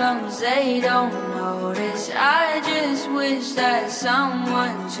problems they don't notice. I just wish that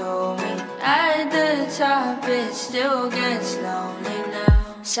someone told me at the top it still gets lonely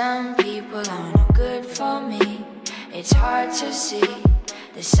now. Some people are no good for me. It's hard to see.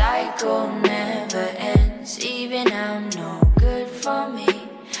 The cycle never ends. Even I'm no good for me.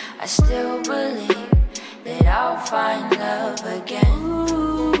 I still believe that I'll find love again.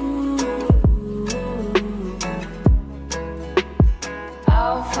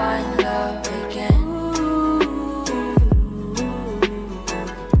 I'll find love again.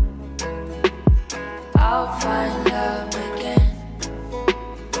 I'll find love again.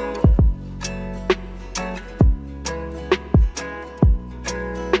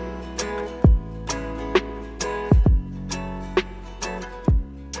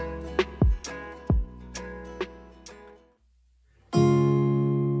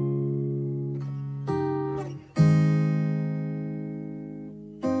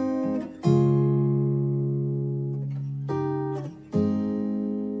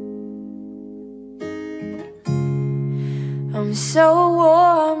 I'm so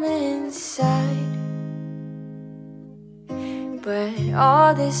warm inside, but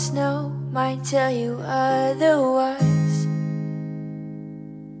all this snow might tell you otherwise.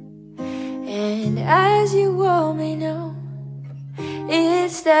 And as you all may know,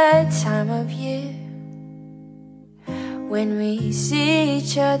 it's that time of year when we see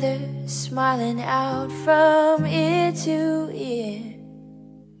each other smiling out from ear to ear.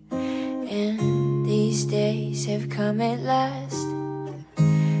 And these days have come at last.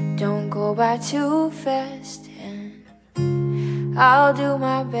 Don't go by too fast, and I'll do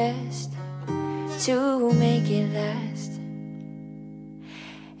my best to make it last.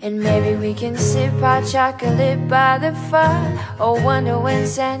 And maybe we can sip hot chocolate by the fire, or wonder when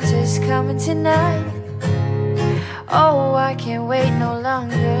Santa's coming tonight. Oh, I can't wait no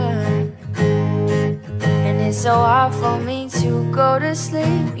longer. And it's so hard for me to go to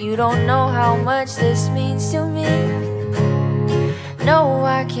sleep. You don't know how much this means to me. No,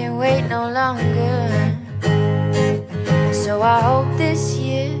 I can't wait no longer. So I hope this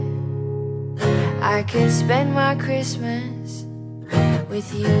year I could spend my Christmas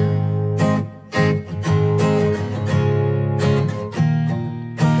with you.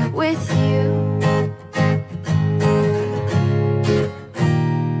 With you.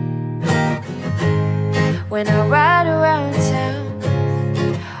 When I ride around town,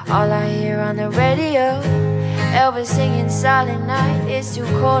 all I hear on the radio, Elvis singing Silent Night. It's too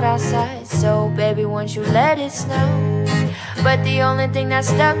cold outside, so baby, won't you let it snow? But the only thing that's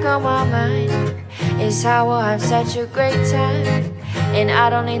stuck on my mind is how we'll have such a great time. And I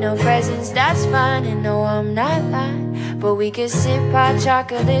don't need no presents, that's fine. And no, I'm not lying, but we could sip hot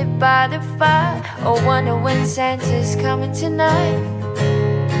chocolate by the fire, or wonder when Santa's coming tonight.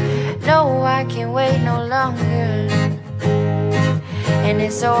 No, I can't wait no longer. And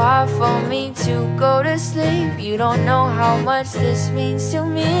it's so hard for me to go to sleep. You don't know how much this means to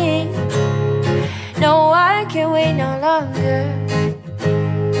me. No, I can't wait no longer.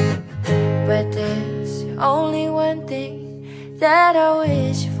 But there's only one thing that I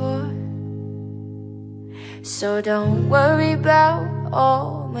wish for. So don't worry about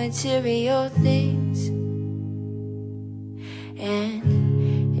all material things.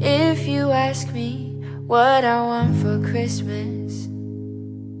 And if you ask me what I want for Christmas,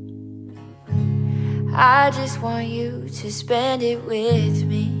 I just want you to spend it with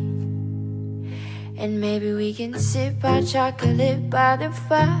me. And maybe we can sip our chocolate by the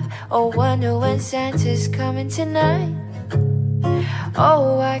fire, or wonder when Santa's coming tonight.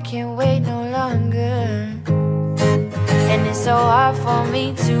 Oh, I can't wait no longer. And it's so hard for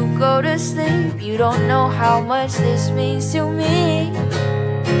me to go to sleep. You don't know how much this means to me.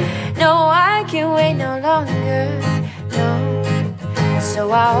 No, I can't wait no longer, no.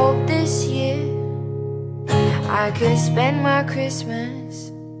 So I hope this year I could spend my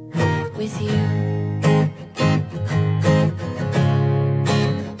Christmas with you.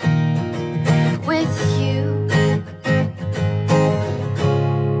 With you.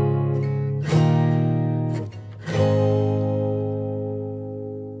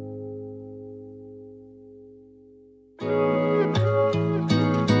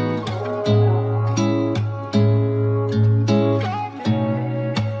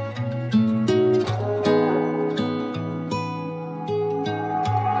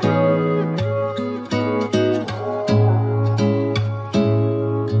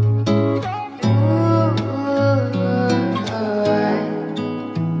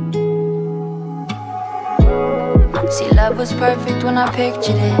 See, love was perfect when I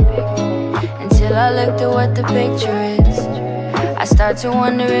pictured it, until I looked at what the picture is. I start to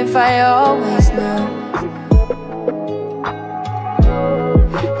wonder if I always knew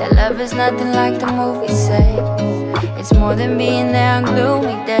that love is nothing like the movies say. It's more than being there on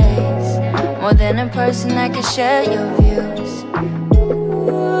gloomy days, more than a person that can share your views.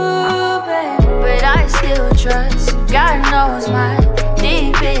 Ooh, babe. But I still trust, God knows my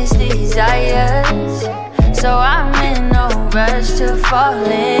deepest desires. So I'm in no rush to fall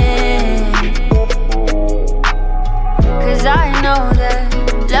in, 'cause I know that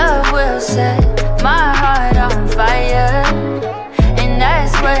love will set my heart on fire. And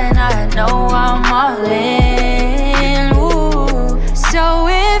that's when I know I'm all in. Ooh. So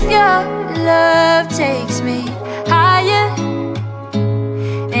if your love takes me higher,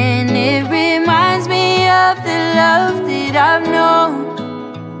 and it reminds me of the love that I've known,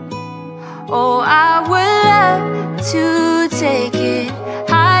 oh, I would love to take it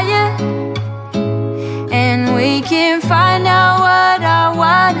higher, and we can find out what our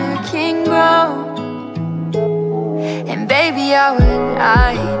water can grow. And baby,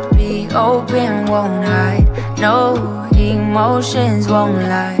 I'd be open, won't hide. No emotions, won't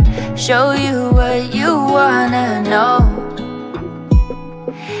lie. Show you what you wanna know.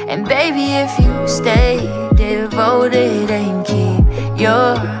 And baby, if you stay devoted and keep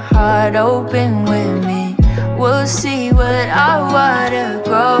your heart open with me, we'll see what our water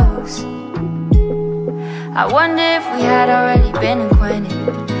grows. I wonder if we had already been acquainted.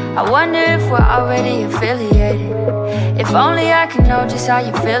 I wonder if we're already affiliated. If only I could know just how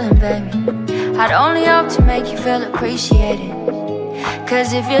you're feeling, baby. I'd only hope to make you feel appreciated.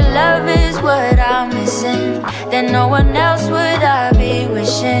 'Cause if your love is what I'm missing, then no one else would I be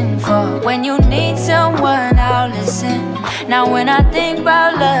wishing for. When you need someone, I'll listen. Now when I think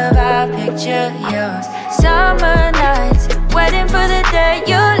about love, I picture yours. Summer nights, waiting for the day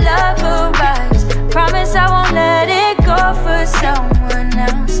your love arrives. Promise I won't let it go for someone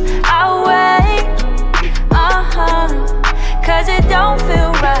else. I'll wait, 'cause it don't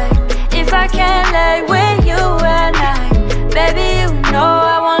feel right if I can't lay with you at night. Baby, you know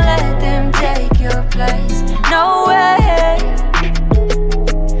I won't let them take your place. No way.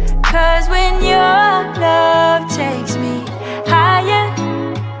 'Cause when your love takes me higher,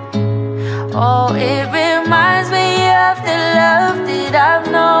 oh, it reminds me of the love that I've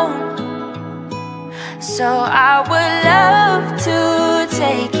known. So I would love to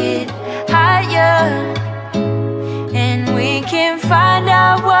take it higher, and we can find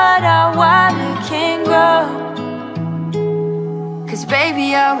out what our water can grow. 'Cause baby,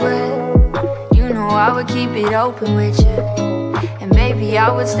 I would, you know I would keep it open with you. And baby, I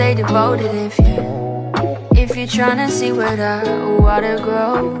would stay devoted if you're trying to see where the water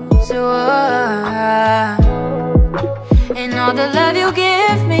grows. And all the love you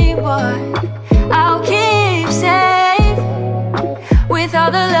give me, boy, I'll keep safe, with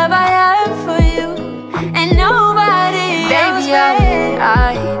all the love I have for you and nobody else. Baby,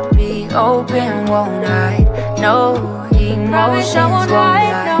 I'd be open, won't hide. No emotions, won't lie.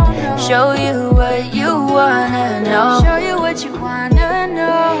 Show you what you wanna know. Show you what you wanna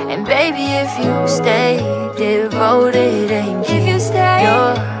know. And baby, if you stay devoted and keep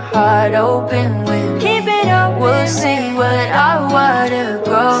your heart open with me, keep it open, we'll see what our water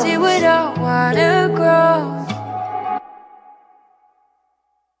grows. See what our water grows.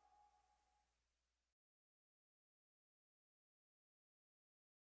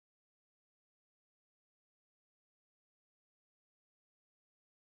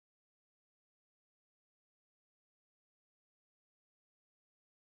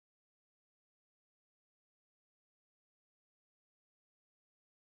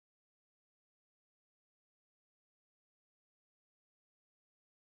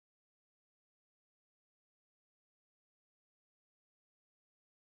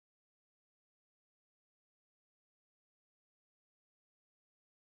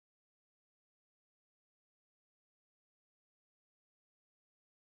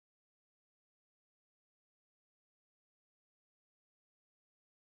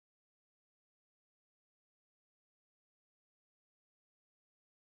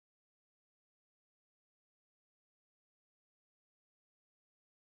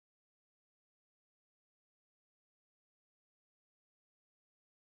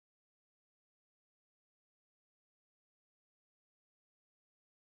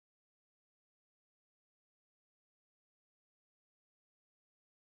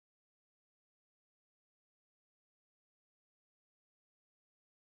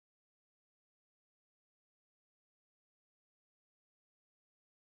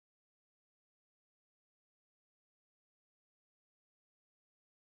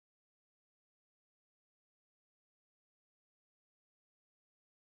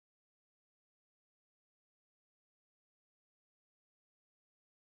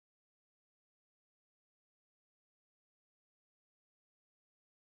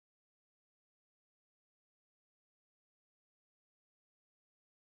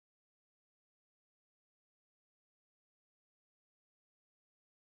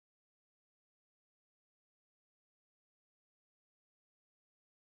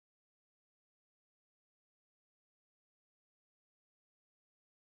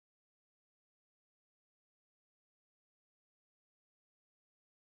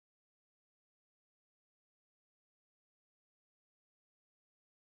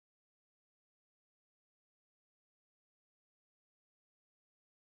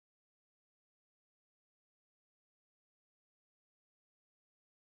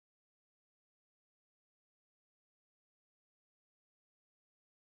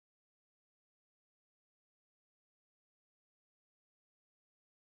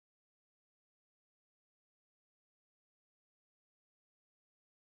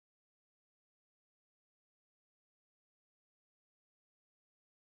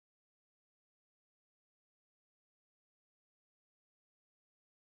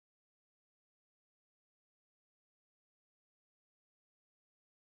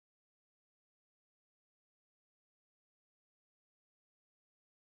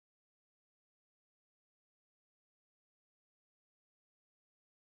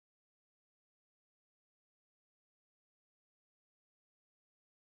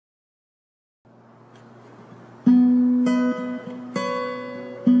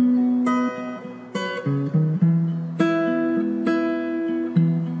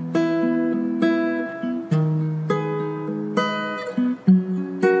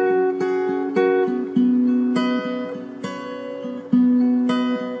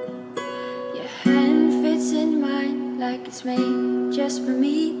 it's made just for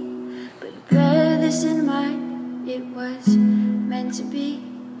me. But bear this in mind, it was meant to be.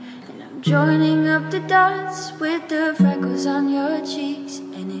 And I'm joining up the dots with the freckles on your cheeks,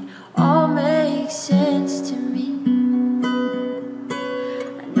 and it all makes sense to me.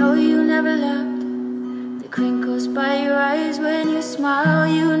 I know you never loved the crinkles by your eyes when you smile.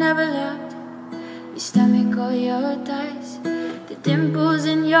 You never loved your stomach or your thighs, the dimples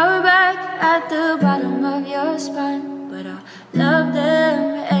in your back at the bottom of your spine. But I love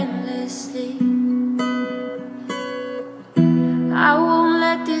them endlessly. I won't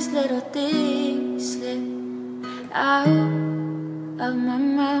let this little thing slip out of my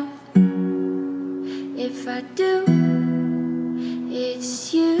mouth. If I do,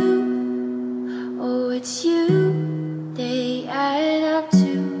 it's you, oh it's you, they add up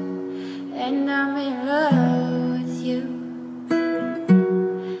to, and I'm in love with you.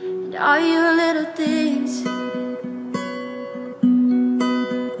 And all your little things.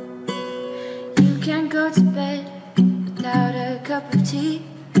 You can't go to bed without a cup of tea,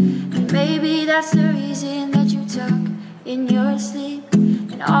 and maybe that's the reason that you talk in your sleep.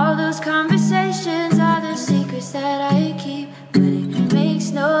 And all those conversations are the secrets that I keep, but it makes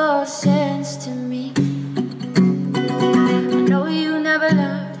no sense to me. I know you never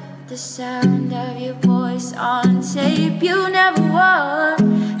loved the sound of your voice on tape. You never want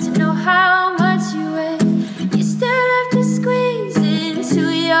to know how much you weigh. You still have to squeeze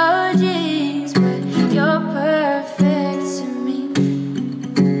into your jeans, but you're perfect to me.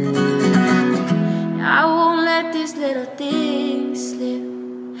 I won't let this little thing slip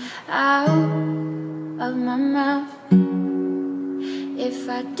out of my mouth. If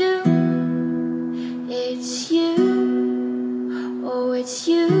I do, it's you, oh it's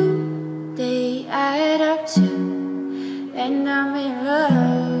you, they add up to, and I'm in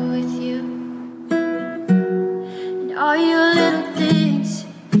love with you. And all your little things.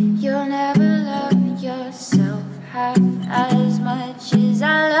 You'll never love yourself half as much as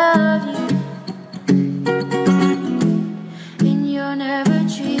I love you, and you'll never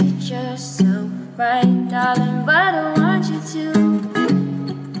treat yourself right, darling, but I want you to.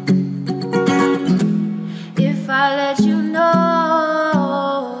 If I let you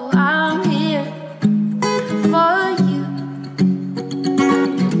know I'm here for you,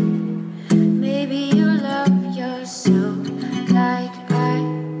 maybe you love yourself like I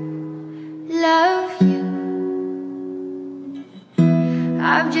love you.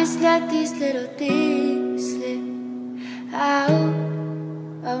 I've just let these little things slip out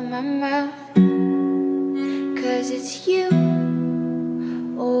of my mouth, 'cause it's you,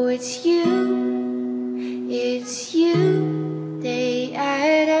 oh it's you, it's you, they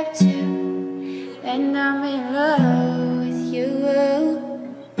add up to, and I'm in love with you.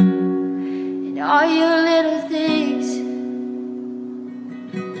 And all your little things.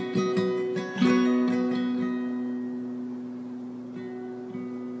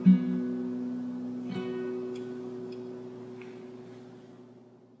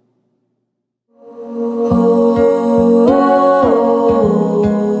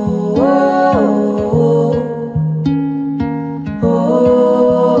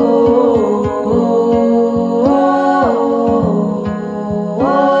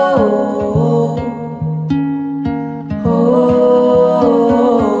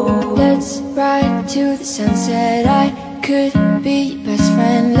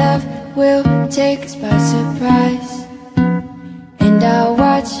 Take us by surprise, and I'll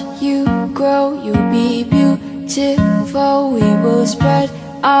watch you grow. You'll be beautiful. We will spread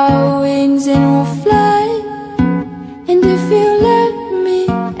our wings and we'll fly. And if you let me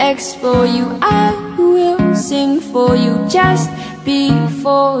explore you, I will sing for you just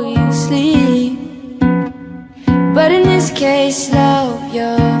before you sleep. But in this case, love,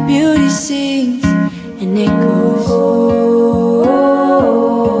 your beauty sings, and it goes.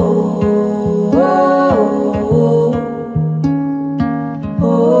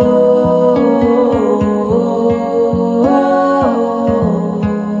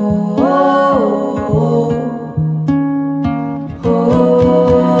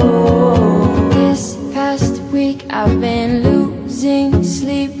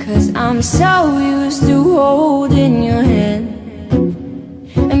 I'm so used to holding your hand,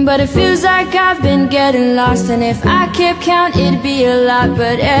 but it feels like I've been getting lost. And if I kept count, it'd be a lot.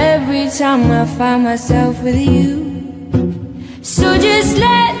 But every time I find myself with you, so just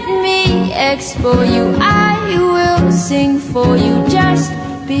let me explore you. I will sing for you just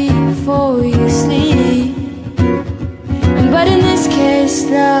before you sleep. But in this case,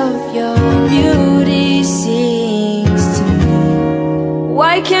 love, your beauty sings to me.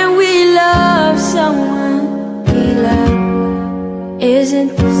 Why can't we love someone? love? Isn't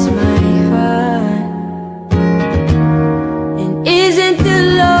this my heart? And isn't the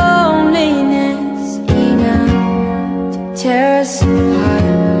loneliness enough to tear us apart?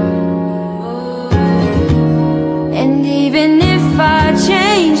 And even if I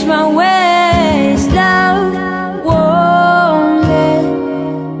change my ways, love won't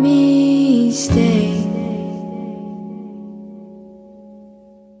let me stay.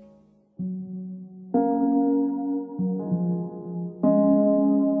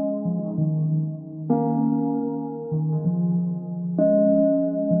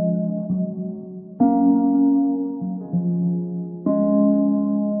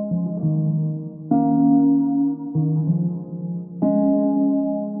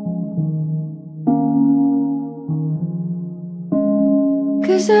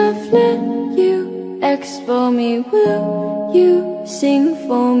 Cause I've let you explore me. Will you sing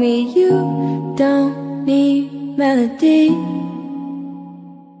for me? You don't need melody.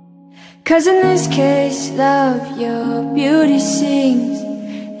 Cause in this case, love, your beauty sings,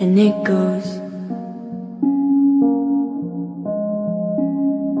 and it goes.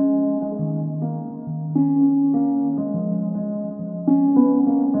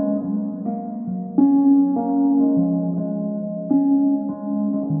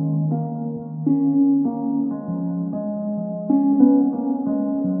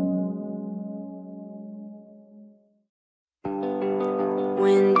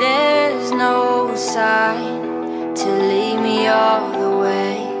 When there's no sign to lead me all the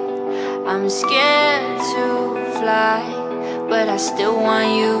way, I'm scared to fly, but I still want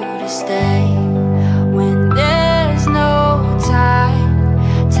you to stay. When there's no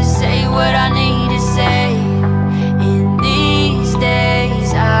time to say what I need to say, in these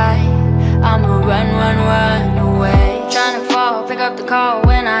days I'ma run away. Tryna fall, pick up the call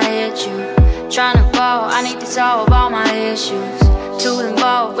when I hit you. Tryna fall, I need to solve all my issues. Too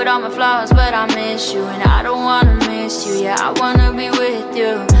involved with all my flaws, but I miss you. And I don't wanna miss you, yeah, I wanna be with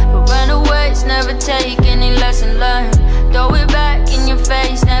you. But runaways never take any lesson learned. Throw it back in your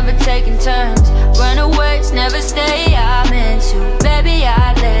face, never taking turns. Runaways never stay, I meant to. Baby,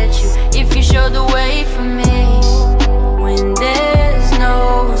 I'd let you, if you showed the way for me. When there's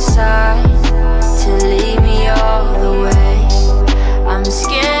no sign to lead me all the way, I'm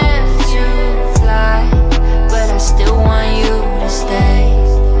scared to fly, but I still want you to stay.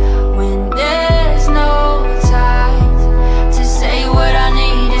 When there's no time to say what I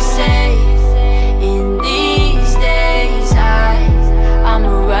need to say, in these days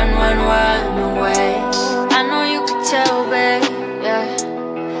I'ma run away. I know you could tell, babe, yeah,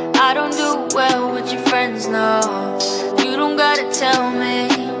 I don't do well with your friends, no. You don't gotta tell me,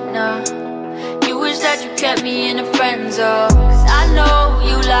 no. You wish that you kept me in a friend zone. Cause I know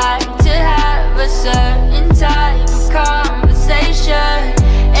you like to have a certain type of conversation,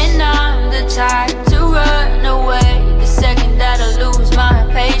 and I'm the type to run away the second that I lose my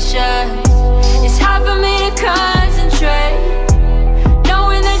patience. It's hard for me to concentrate,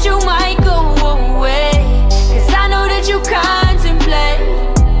 knowing that you might go away. Cause I know that you contemplate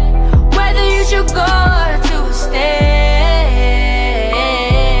whether you should go to stay.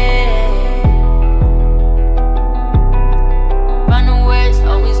 Runaways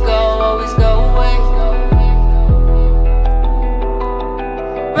always go away.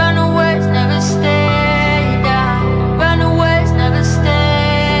 Runaways never stay down. Runaways never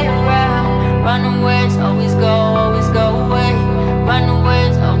stay around. Runaways always go away.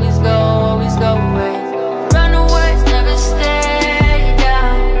 Runaways always go away. Runaways never stay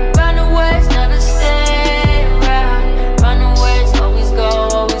down. Runaways never stay around. Runaways always go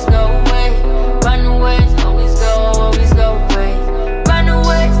away. Runaways always go away.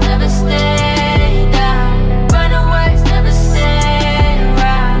 Runaways never stay down. Runaways never stay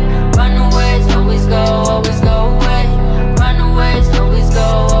around. Runaways always go away. Runaways always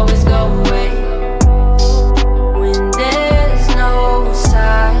go away. When there's no sign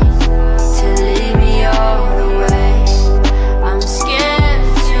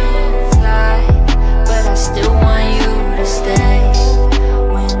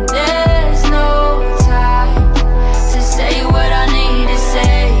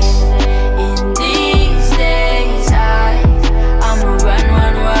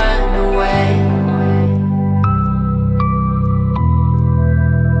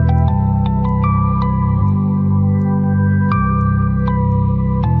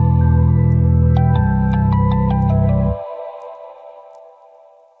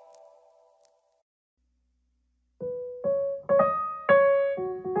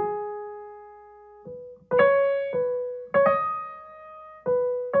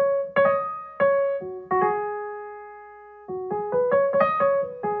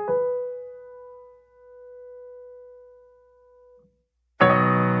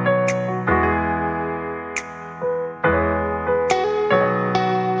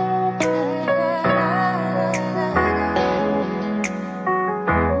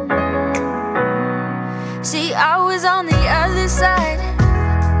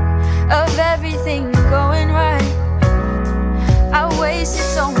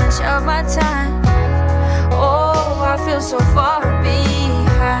of my time. Oh, I feel so far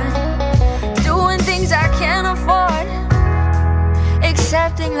behind, doing things I can't afford,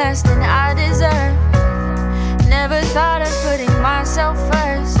 accepting less than I deserve. Never thought of putting myself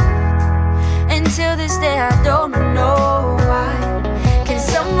first. Until this day I don't know why. Can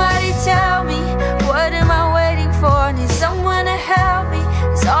somebody tell me, what am I waiting for? Need someone to help me,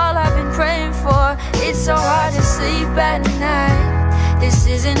 it's all I've been praying for. It's so hard to sleep at night. This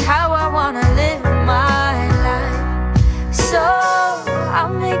isn't how I wanna live my life. So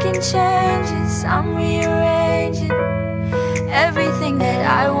I'm making changes, I'm rearranging everything that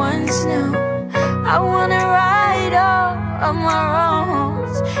I once knew. I wanna right all of my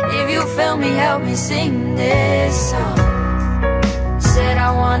wrongs. If you feel me, help me sing this song. Said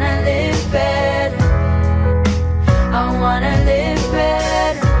I wanna live better, I wanna live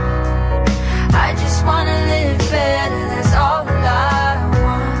better, I just wanna live better, that's all I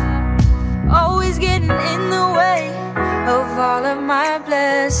want. Always getting in the way of all of my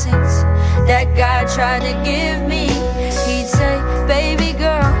blessings that God tried to give me. He'd say, baby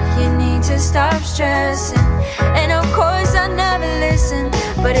girl, you need to stop stressing. And of course I never listen,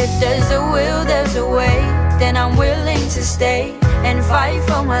 but if there's a will, there's a way. Then I'm willing to stay and fight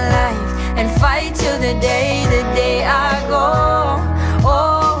for my life, and fight till the day I go.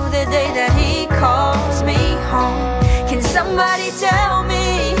 Oh, the day that he calls me home. Can somebody tell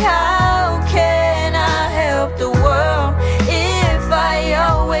me, how can I help the world if I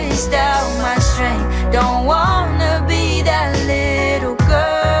always doubt my strength? Don't wanna be that little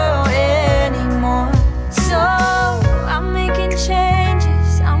girl anymore. So I'm making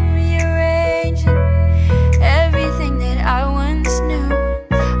changes, I'm rearranging everything that I once knew.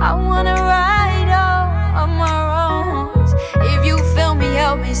 I wanna right all of my wrongs. If you feel me,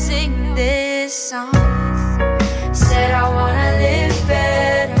 help me sing this song. Said I wanna live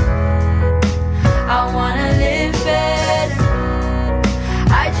better, I wanna live better,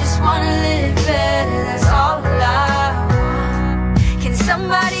 I just wanna live better, that's all I want. Can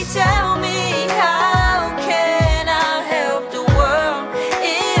somebody tell me, how can I help the world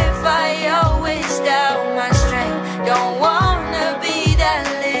if I always doubt my strength? Don't wanna be that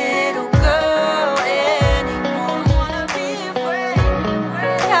little girl anymore. Don't wanna be afraid.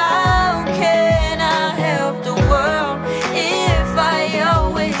 How can I help the world if I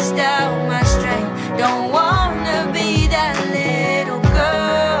always doubt my strength? Don't wanna be that little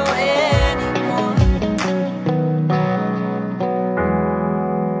girl anymore.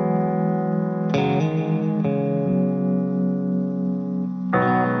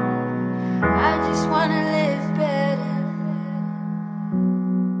 I just wanna live better.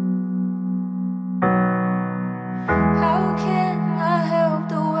 How can I help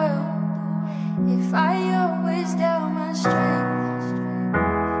the world if I always doubt my strength?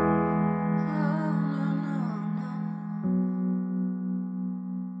 Oh, no, no, no.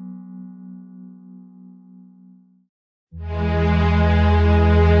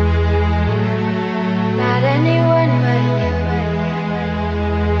 Not anyone but you.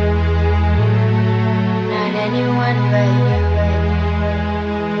 Not anyone but you.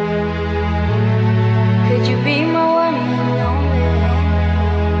 Could you be my one and only?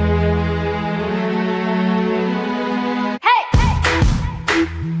 Hey!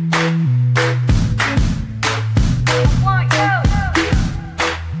 I want you.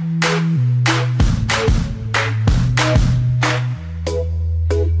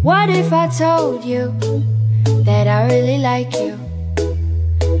 What if I told you that I really like you?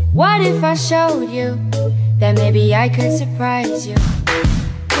 What if I showed you that maybe I could surprise you?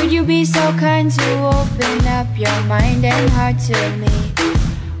 Would you be so kind to open up your mind and heart to me?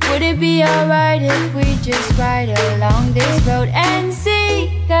 Would it be alright if we just ride along this road and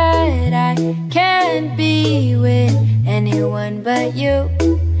see that I can't be with anyone but you?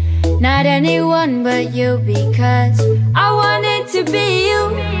 Not anyone but you, because I want it to be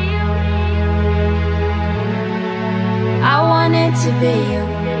you. I want it to be you.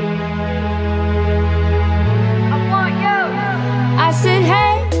 I want you. I said,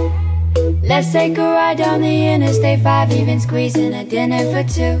 hey, let's take a ride down the Interstate 5, even squeezing a dinner for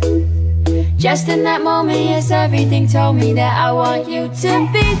two. Just in that moment, yes, everything told me that I want you to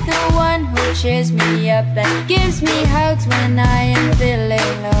be the one who cheers me up and gives me hugs when I am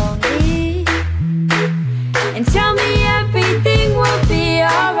feeling lonely, and tell me everything will be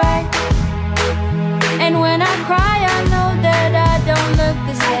alright. And when I cry, I know that I don't look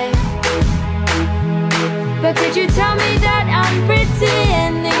the same. But could you tell me that I'm pretty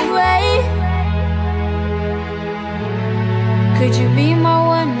anyway? Could you be my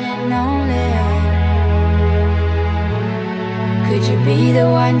one and only? Could you be the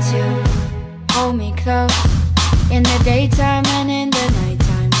one to hold me close in the daytime and in the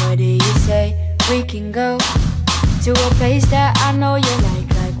nighttime. What do you say? We can go to a place that I know you like.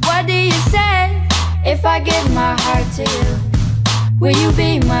 What do you say? If I give my heart to you, will you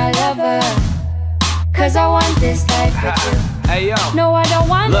be my lover? Cause I want this life with you. Hey yo, no, I don't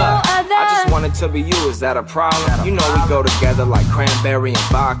want no other. I just wanted to be you, is that a problem? You know we go together like cranberry and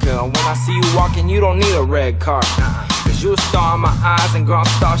vodka. And when I see you walking, you don't need a red carpet. Cause you a star in my eyes and girl, I'm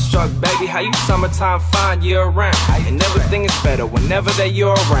starstruck. Baby, how you summertime fine year round? And everything is better whenever that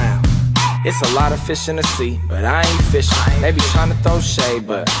you're around. It's a lot of fish in the sea, but I ain't fishing. They be trying to throw shade,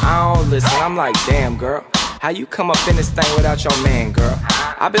 but I don't listen. I'm like, damn girl, how you come up in this thing without your man, girl?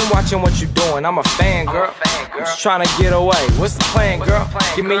 I've been watching what you doing, I'm a fan, girl. I'm just trying to get away. What's the plan, girl?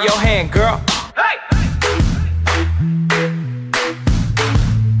 Give me your hand, girl. Hey!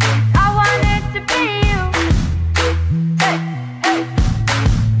 I want it to be you. Hey, hey.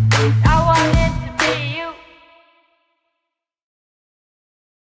 I want it to be you.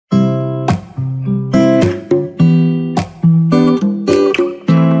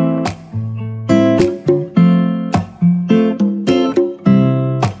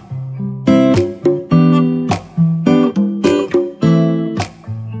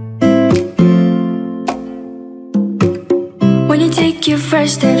 Your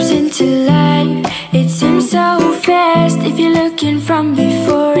first steps into life, it seems so fast. If you're looking from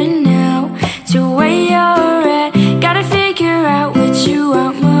before and now to where you're at, gotta figure out what you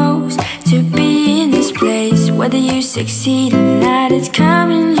want most to be in this place. Whether you succeed or not, it's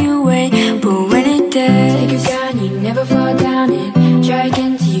coming your way. But when it does, take your gun, you never fall down and try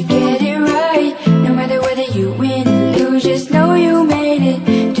again till you get it right. No matter whether you win or lose, just know you made it.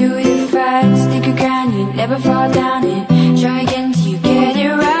 Do the fight, stick your ground, you never fall down and try again.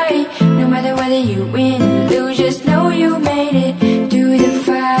 No matter whether you win or lose, just know you made it. Do the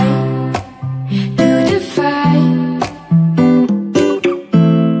fight, do the fight.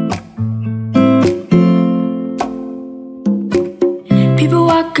 People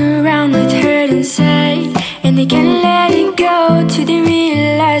walk around with hurt inside, and they can't let it go till they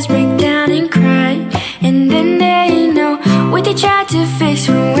realize, break down and cry. And then they know what they tried to fix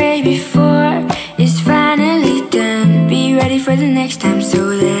from way before is finally done. Be ready for the next time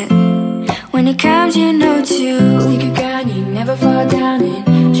so that when it comes, you know to stick your ground, you never fall down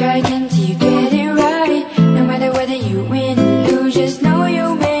and try again till you get it right. No matter whether you win or lose, just know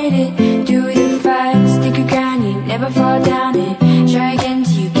you made it. Do the fight, stick your ground, you never fall down and try again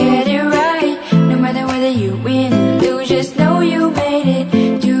till you get it right. No matter whether you win or lose, just know you made it.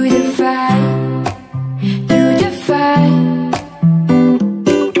 Do the fight, do the fight.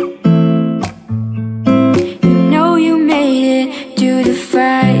 You know you made it. Do the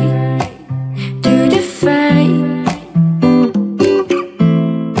fight.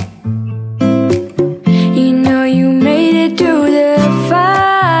 You know you made it through the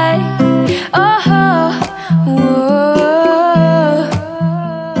fight. Oh, whoa.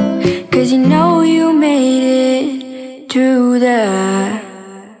 'Cause you know you made it through the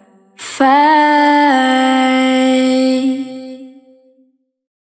fight.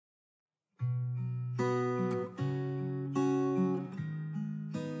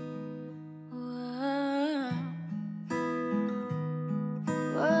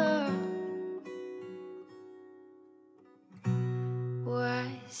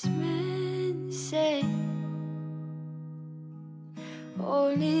 Wise men say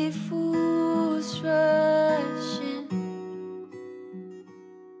only fools rush in,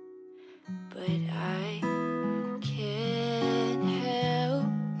 but I can't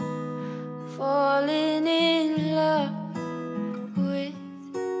help falling in love with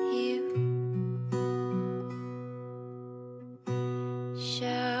you.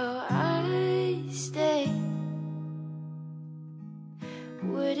 Shall I stay?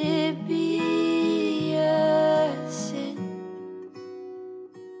 Would it be a sin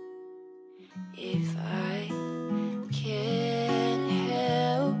if I can't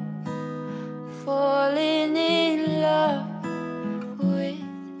help falling in love with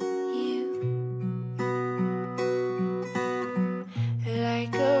you?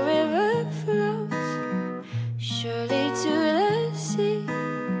 Like a river flows surely to the sea,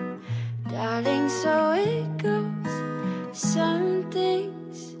 darling, so it goes. Some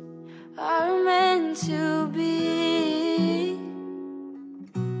things are meant to be.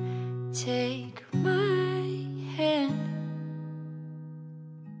 Take my hand,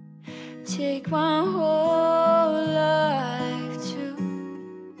 take my whole life too,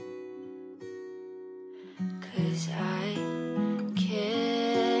 'cause I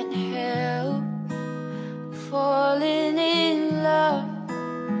can't help falling in love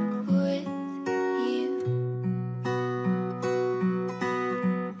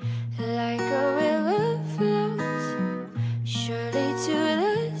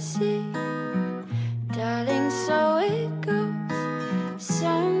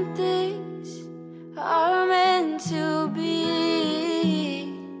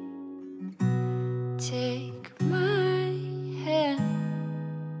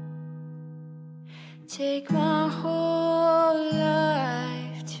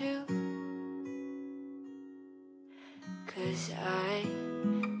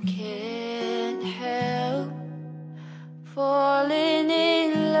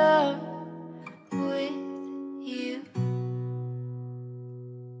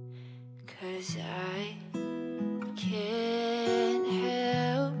 'cause I can't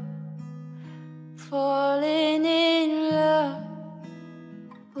help falling in love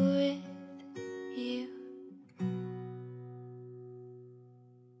with you.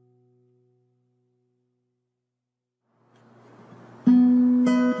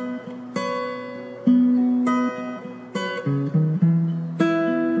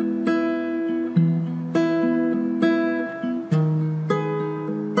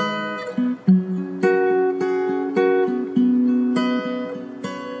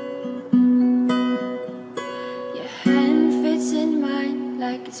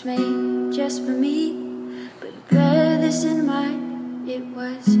 It's made just for me, but bear this in mind, it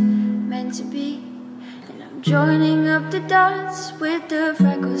was meant to be. And I'm joining up the dots with the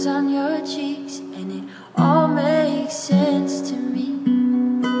freckles on your cheeks, and it all makes sense to me.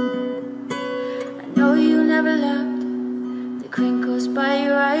 I know you never loved the crinkles by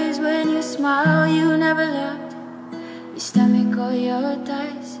your eyes when you smile. You never loved your stomach or your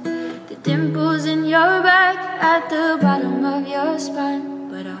thighs, the dimples in your back at the bottom of your spine.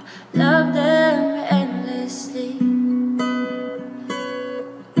 But I'll love them endlessly.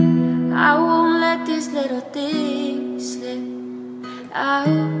 I won't let this little thing slip out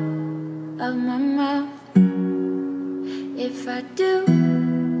of my mouth. If I do,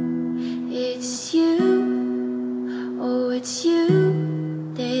 it's you, oh it's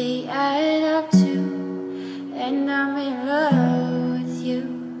you they add up to, and I'm in love with you.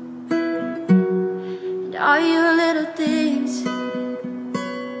 And all your little things.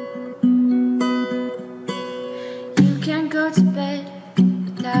 Go to bed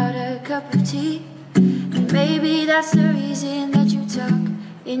without a cup of tea, and maybe that's the reason that you talk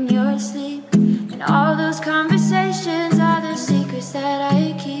in your sleep. And all those conversations are the secrets that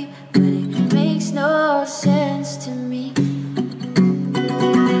I keep, but it makes no sense to me.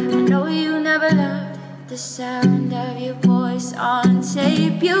 I know you never loved the sound of your voice on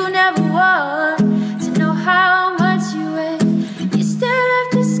tape. You never want to know how much you weigh. You still have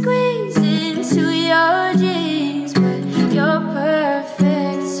to squeeze into your jeans, but you're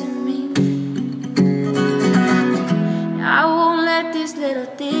perfect to me. I won't let this little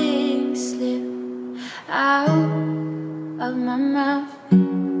thing slip out of my mouth.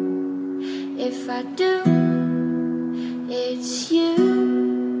 If I do, it's you,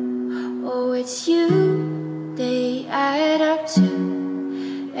 oh it's you they add up to,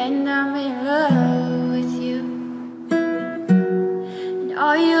 and I'm in love with you. And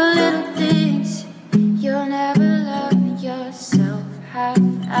all your little things, you'll never love yourself half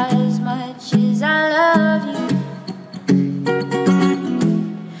as much as I love you,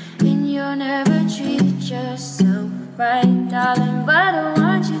 and you'll never treat yourself right, darling, but I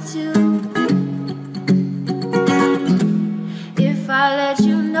want you to. If I let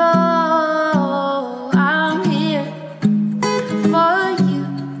you know I'm here for you,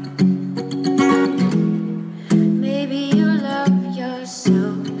 maybe you love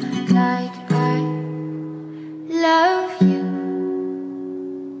yourself like I love you.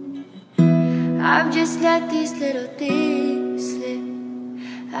 I've just let these little things slip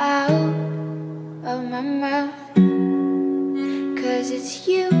out of my mouth, 'cause it's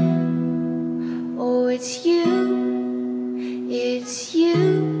you, oh it's you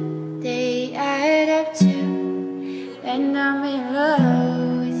they add up to, and I'm in love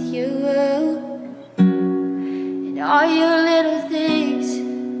with you. And all your little things.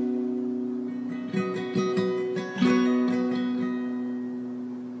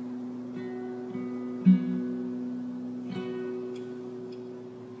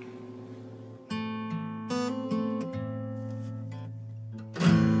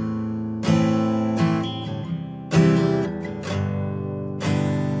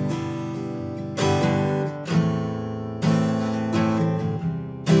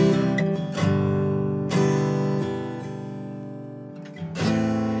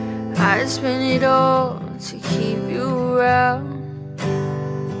 I'd spend it all to keep you around,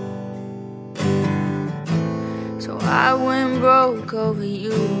 so I went broke over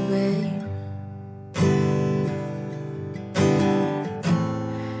you, babe.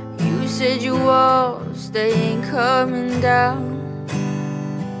 You said your walls, they ain't coming down,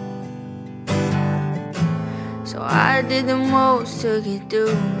 so I did the most to get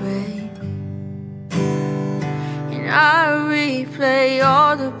through, babe. I replay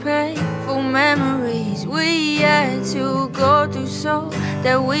all the painful memories we had to go through, so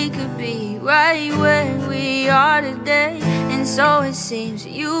that we could be right where we are today. And so it seems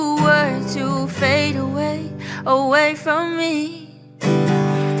you were to fade away, away from me.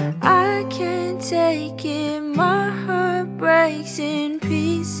 I can't take it, my heart breaks in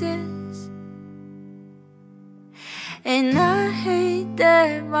pieces. And I hate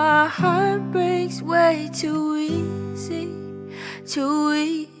that my heart breaks way too easy, too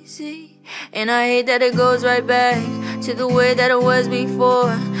easy. And I hate that it goes right back to the way that it was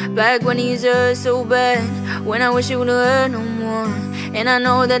before, back when he used to hurt so bad, when I wish it would've hurt no more. And I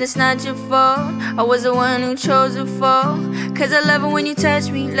know that it's not your fault, I was the one who chose to fall. Cause I love it when you touch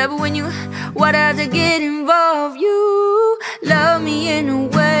me, love it when you, why'd I have to get involved? You love me in a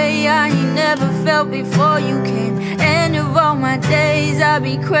way I ain't never felt before you came. End of all my days, I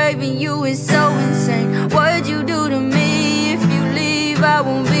be craving you, it's so insane. What'd you do to me? If you leave, I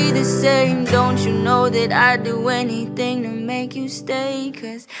won't be the same. Don't you know that I'd do anything to make you stay?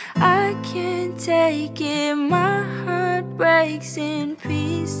 Cause I can't take it, my heart breaks in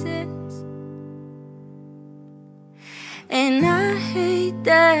pieces. And I hate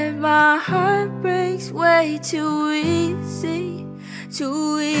that my heart breaks way too easy,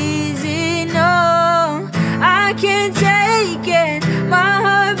 too easy. No, I can't take it, my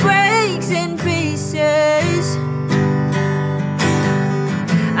heart breaks in pieces.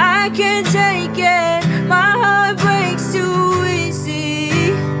 I can't take it, my heart breaks too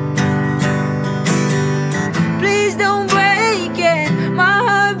easy. Please don't break it, my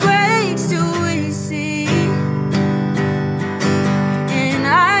heart breaks too easy. And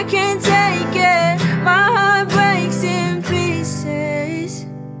I can't take it, my heart breaks in pieces.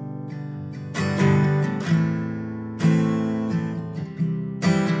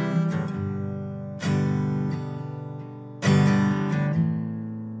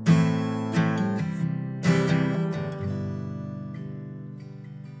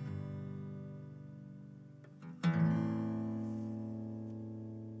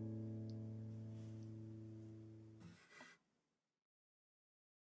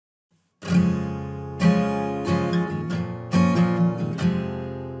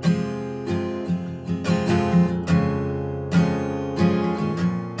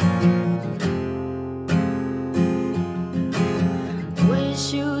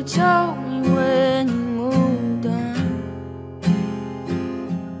 Wish you told me when you moved on,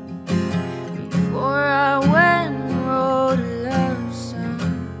 before I went and wrote a love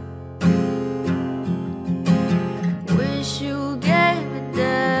song. Wish you gave a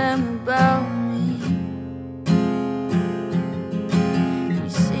damn about me. You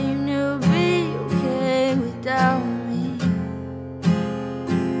seem to be okay without me,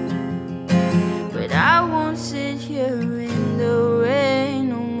 but I won't sit here in the rain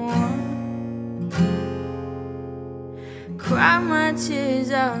no more, cry my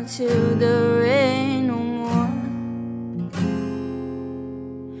tears out till the rain no more.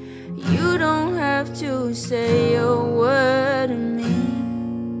 You don't have to say a word to me,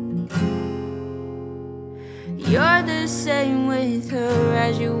 you're the same with her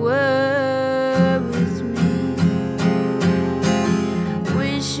as you were with me.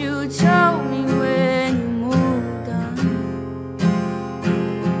 Wish you told me when you moved on,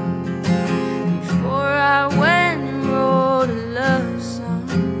 before I went and wrote a love song.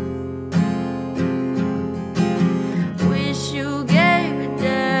 Wish you gave a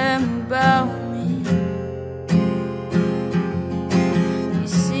damn about me. You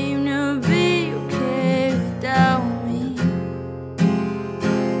seem to be okay without me.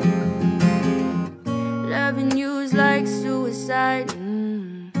 Loving you is like suicide.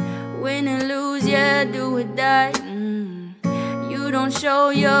 Win and lose, yeah, do or die. You don't show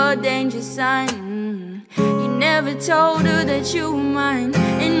your danger sign. You never told her that you were mine.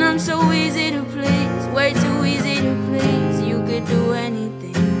 And I'm so easy to please, way too easy to please. You could do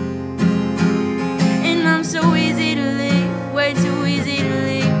anything. And I'm so easy to leave, way too easy to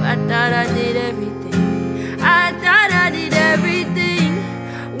leave. I thought I did everything, I thought I did everything.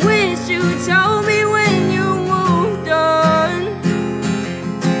 Wish you told me when you moved on,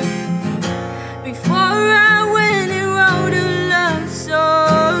 before I went and wrote a love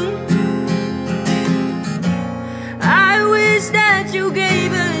song. I wish that you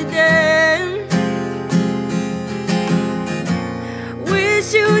gave a damn.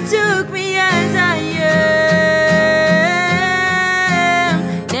 Wish you took me as I am.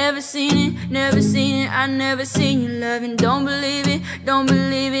 Never seen it, never seen it, I never seen you loving. Don't believe it, don't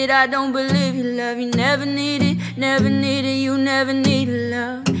believe it, I don't believe you love. You never need it, never need it, you never needed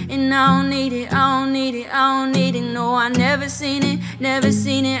love. And I don't need it, I don't need it, I don't need it. No, I never seen it, never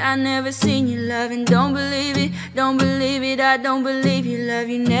seen it, I never seen you loving. Don't believe it, don't believe it, I don't believe you love.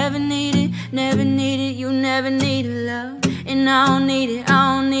 You never need it, never need it, you never needed love. And I don't need it,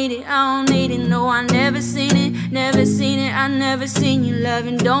 I don't need it, I don't need it. No, I never seen it, never seen it, I never seen you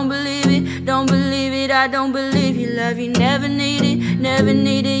loving. Don't believe it, don't believe it, I don't believe you love. You never need it, never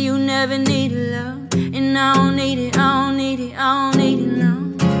need it, you never needed love. And I don't need it, I don't don't need it now.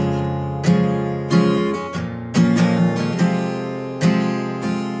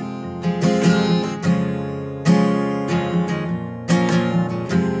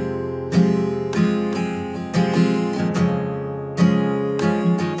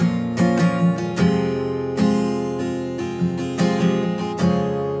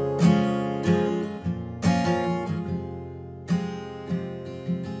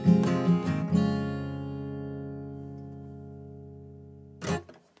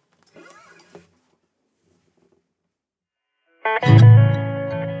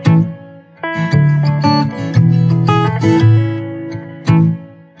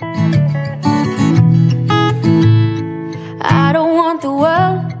 I don't want the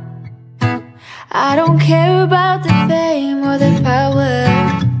world. I don't care about the fame or the power.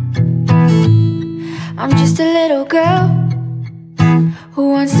 I'm just a little girl who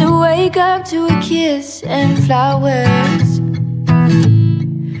wants to wake up to a kiss and flowers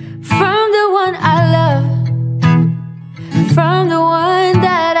from the one I love, from the one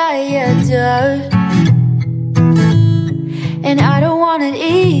that I adore. And I don't want it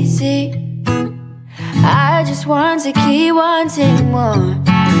easy, I just want to keep wanting more.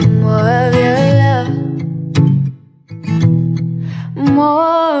 More of your love,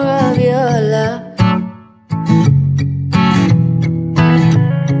 more of your love.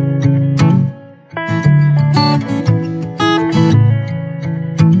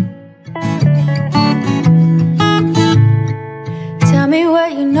 Tell me what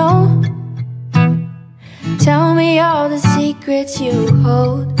you know, tell me all the secrets you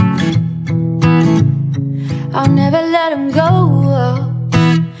hold. I'll never let them go,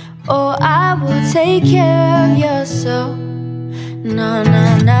 oh, I will take care of your soul. No,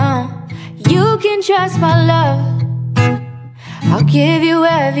 no, no, you can trust my love. I'll give you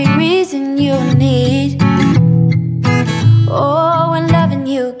every reason you need. Oh, when loving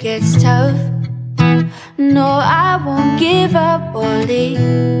you gets tough, no, I won't give up or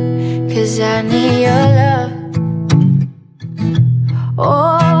leave, 'cause I need your love.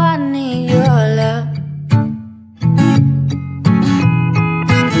 Oh, I need your love.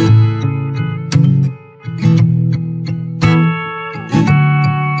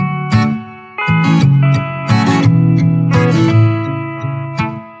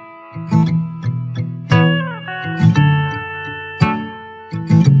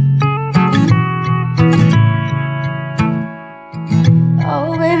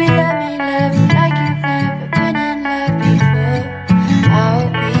 Oh baby, let me love you like you've never been in love before. I'll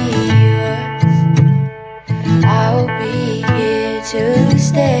be yours, I'll be here to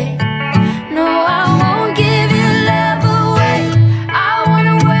stay. No, I won't give your love away. I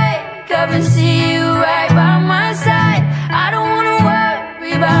wanna wake up and see you right by my side. I don't wanna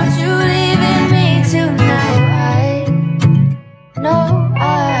worry about you leaving me tonight. No,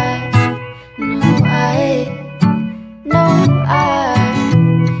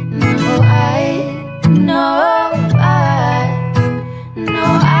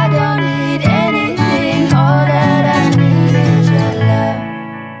 I don't need anything. All that I need is your love.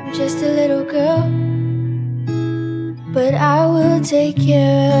 I'm just a little girl, but I will take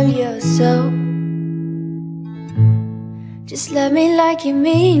care of your soul. Just love me like you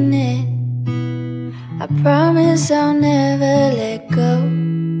mean it. I promise I'll never let go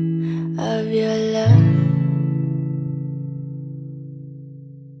of your love.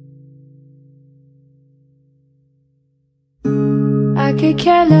 I could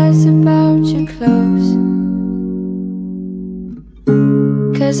care less about your clothes,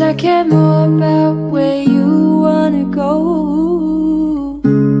 'cause I care more about where you wanna go.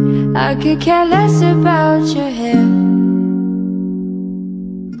 I could care less about your hair,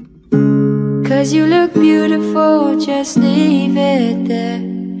 'cause you look beautiful, just leave it there.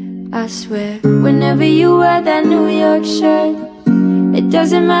 I swear, whenever you wear that New York shirt, it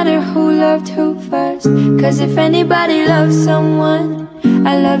doesn't matter who loved who first, 'cause if anybody loves someone,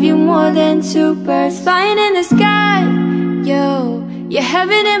 I love you more than two birds flying in the sky. Yo, you're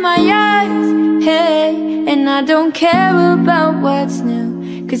heaven in my eyes, hey. And I don't care about what's new,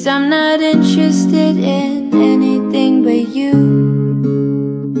 'cause I'm not interested in anything but you.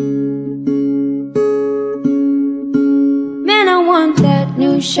 Man, I want that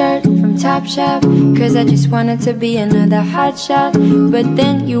new shirt from Topshop, 'cause I just wanted to be another hotshot. But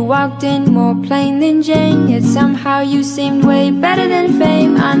then you walked in more plain than Jane, yet somehow you seemed way better than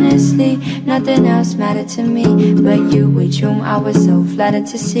fame. Honestly, nothing else mattered to me but you, which whom I was so flattered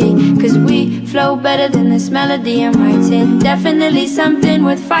to see. 'Cause we flow better than this melody I'm writing. Definitely something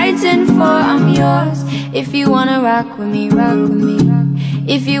worth fighting for. I'm yours. If you wanna rock with me, rock with me.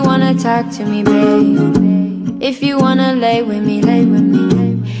 If you wanna talk to me, babe, If you wanna lay with me, lay with me.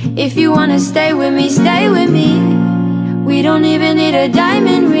 If you wanna stay with me, stay with me. We don't even need a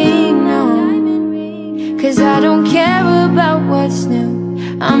diamond ring, no. Cause I don't care about what's new.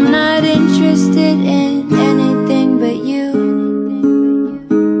 I'm not interested in anything but you.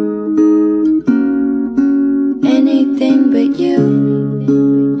 Anything but you.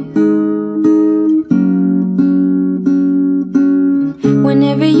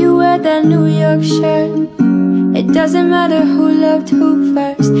 Whenever you wear that New York shirt, it doesn't matter who loved who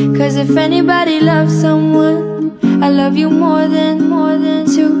first. Cause if anybody loves someone, I love you more than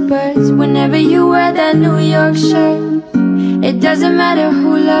two birds. Whenever you wear that New York shirt, it doesn't matter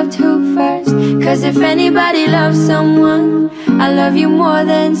who loved who first. Cause if anybody loves someone, I love you more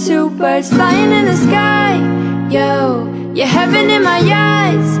than two birds. Flying in the sky, yo, you're heaven in my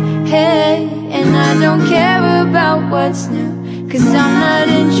eyes, hey. And I don't care about what's new. Cause I'm not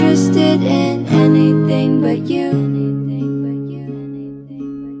interested in anything but you.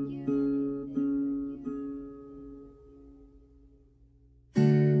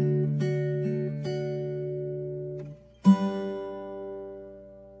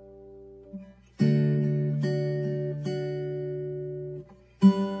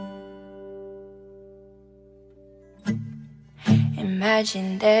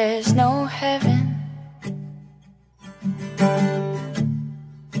 Imagine there's no heaven.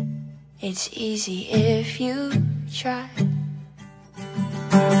 It's easy if you try.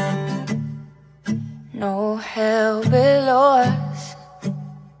 No hell below us.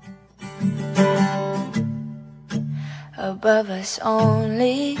 Above us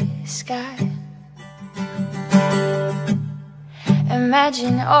only sky.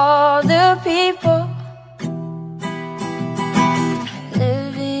 Imagine all the people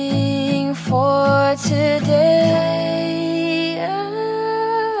living for today.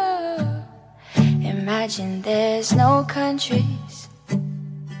 Oh. Imagine there's no countries.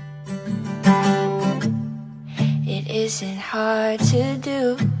 It isn't hard to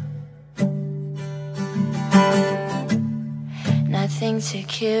do. Nothing to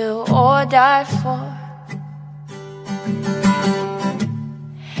kill or die for.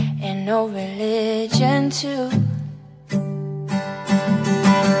 And no religion too.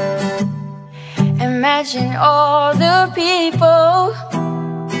 Imagine all the people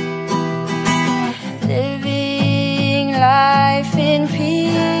living life in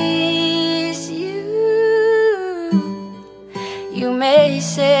peace. You may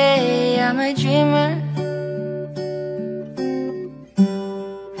say I'm a dreamer,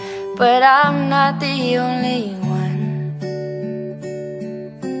 but I'm not the only one.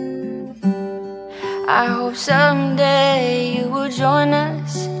 I hope someday you will join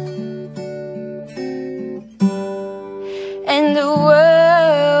us, and the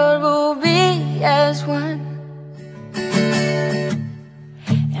world will be as one.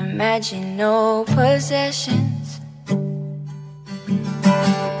 Imagine no possessions.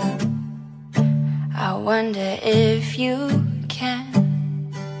 I wonder if you can.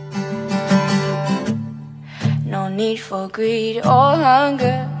 No need for greed or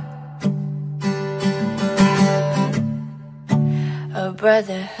hunger. A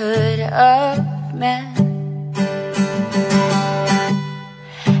brotherhood of men.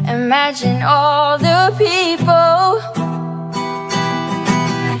 Imagine all the people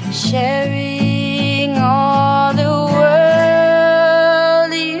sharing all the world.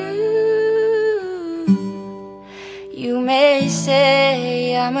 You may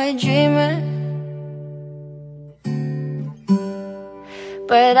say I'm a dreamer,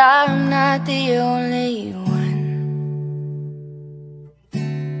 but I'm not the only one.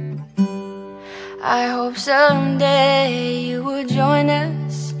 I hope someday you will join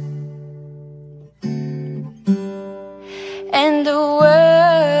us, and the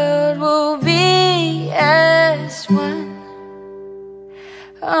world will be as one.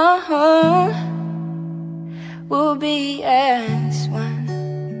 We'll be as one.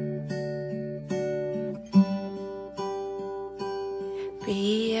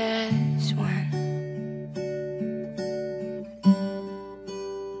 Be as one.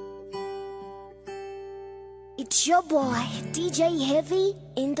 It's your boy, DJ Heavy,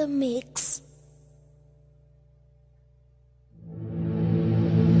 in the mix.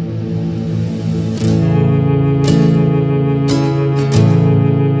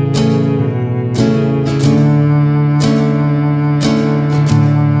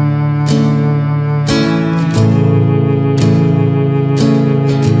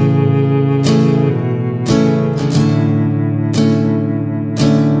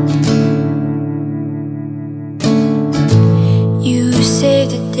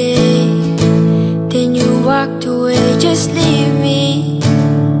 walked away. Just leave me,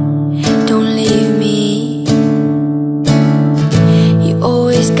 don't leave me. You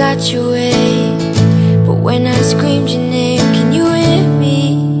always got your way, but when I screamed your name, can you hear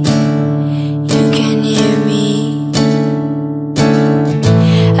me? You can hear me.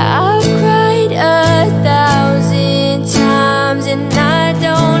 I've cried 1,000 times and I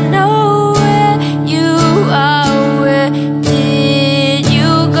don't know where you are. Where did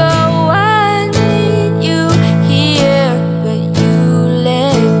you go? I need you here, but you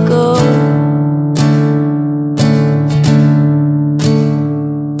let go.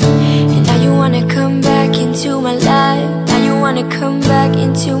 And now you wanna come back into my life. Now you wanna come back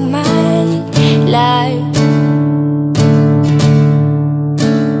into my life.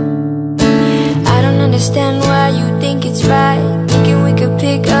 I don't understand why you think it's right, thinking we could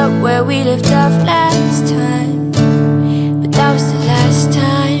pick up where we left off last time. But that was the last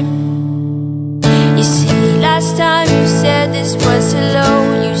time. You see, last time you said this was hello.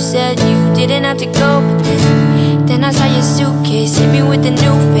 You said you didn't have to go, but then I saw your suitcase hit me with a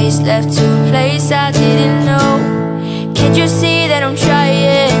new face, left to a place I didn't know. Can't you see that I'm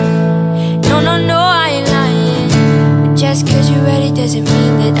trying? No, no, no, I ain't lying. But just cause you're ready doesn't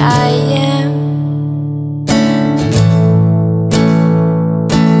mean that I am.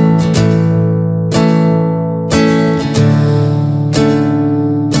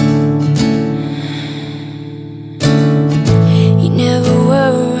 You never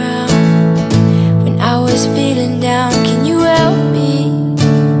were around when I was feeling down. Can you help me?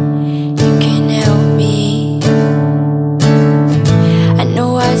 You can help me. I know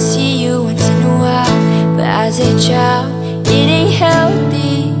I'd see you once in a while, but as a child, it ain't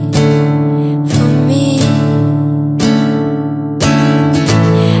healthy for me.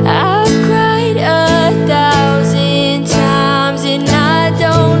 I've cried 1,000 times and I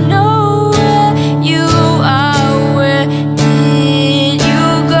don't know where you are. Where did you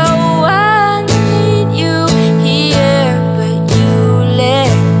go? I need you here, but you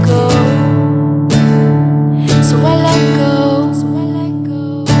let go. So I let go.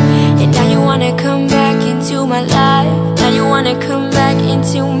 And now you wanna come back into my life. Now you wanna come back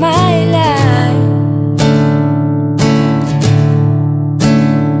into my life.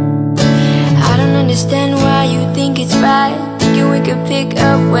 I don't understand why you think it's right, thinking we could pick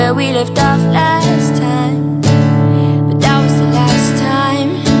up where we left off last time. But that was the last time.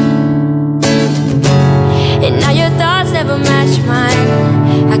 And now your thoughts never match mine.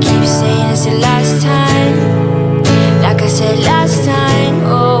 I keep saying it's the last time, like I said last time.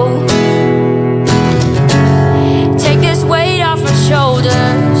 Oh, take this weight off my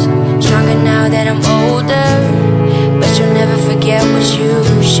shoulders, stronger now that I'm older. But she'll never forget what you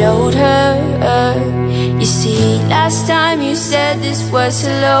showed her. You see, last time you said this was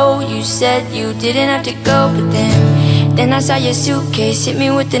hello. You said you didn't have to go, but then I saw your suitcase hit me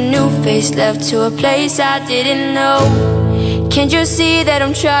with a new face, left to a place I didn't know. Can't you see that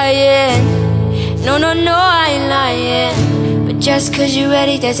I'm trying? No, no, no, I ain't lying. But just cause you're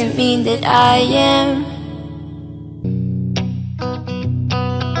ready doesn't mean that I am.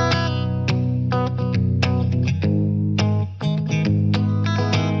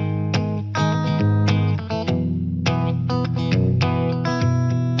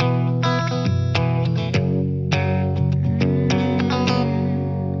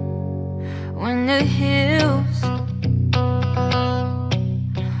 When the hills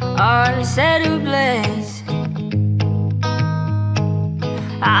are set ablaze,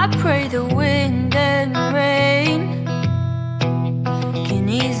 I pray the wind and rain can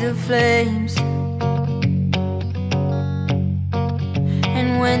ease the flames.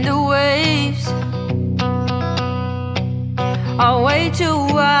 And when the waves are way too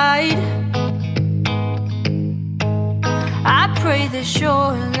wide, I pray the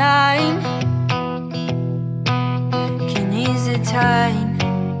shoreline can ease the tide.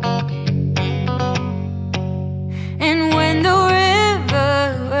 And when the river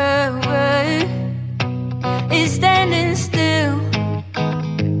is standing still,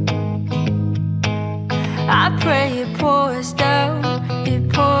 I pray it pours down,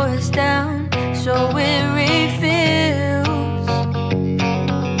 so it refills.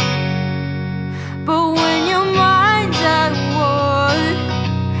 But when your mind's at war,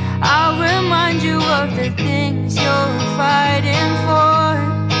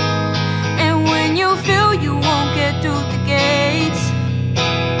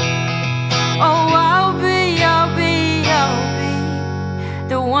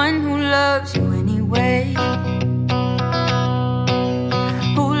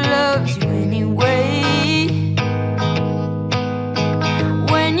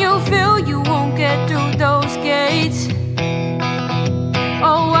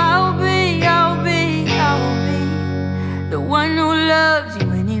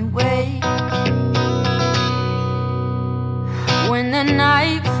 the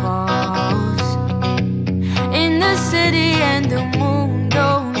night falls in the city and the moon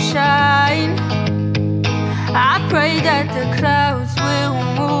don't shine, I pray that the clouds will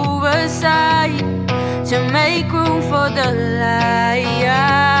move aside to make room for the light.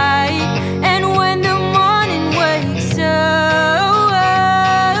 And when the morning wakes up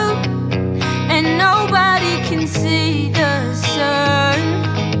and nobody can see the sun,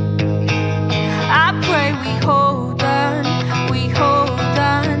 I pray we hold on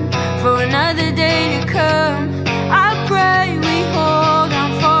for another day to come. I pray we hold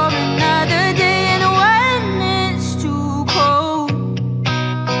on for another day. And when it's too cold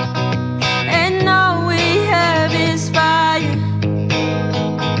and all we have is fire,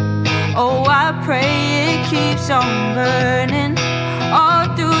 oh, I pray it keeps on burning all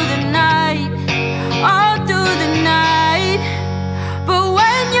through the night, all through the night. But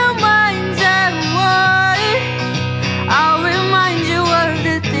when your mind's at war, I'll remind you of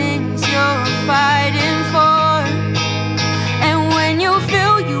the things you're fighting for. And when you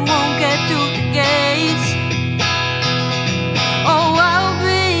feel you won't get through the gates, oh, I'll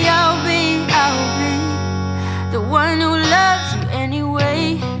be the one who loves you anyway,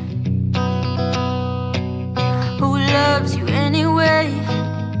 who loves you anyway.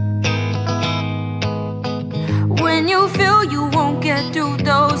 When you feel you won't get through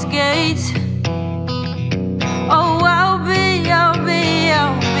those gates, oh, I'll be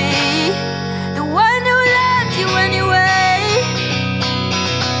the one who loves you anyway,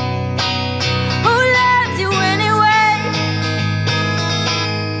 who loves you anyway.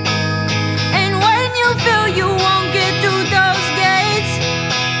 And when you feel you won't get through those gates,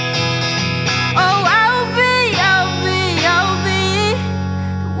 oh, I'll be the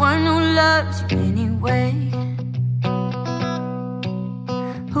one who loves you anyway,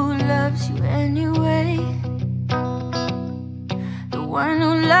 who loves you anyway, the one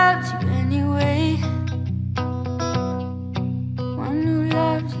who loves you anyway, one who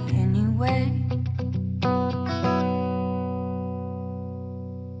loves you anyway.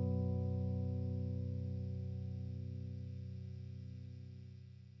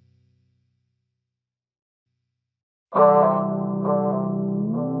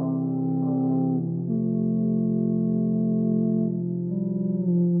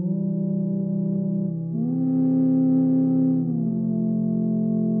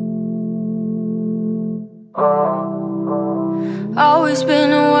 Always been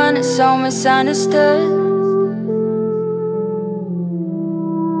the one that's so misunderstood,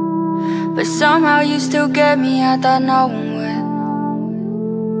 but somehow you still get me. I thought no one would.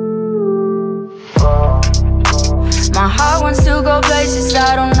 My heart wants to go places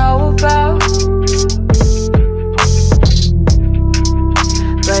I don't know about,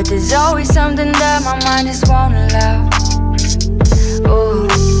 but there's always something that my mind just won't allow. Oh,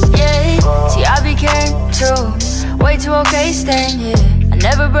 yeah, see I became too way too okay staying here. I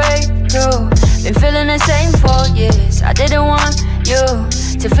never break through. Been feeling the same for years. I didn't want you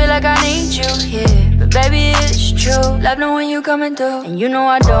to feel like I need you here, but baby it's true. Love knowing you coming through. And you know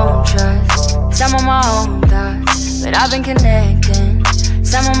I don't trust some of my own thoughts, but I've been connecting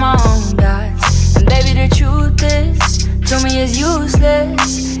some of my own dots. And baby the truth is, to me it's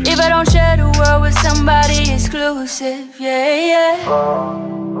useless if I don't share the world with somebody exclusive. Yeah.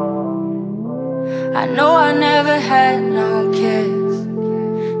 I know I never had no kids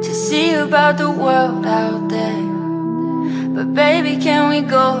to see about the world out there, but baby, can we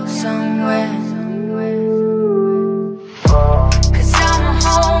go somewhere? 'Cause I'm a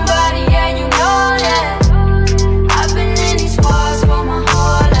homebody and you know that. I've been in these walls for my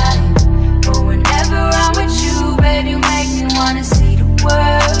whole life, but whenever I'm with you, baby, you make me wanna see the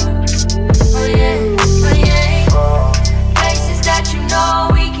world. Oh yeah, places that you know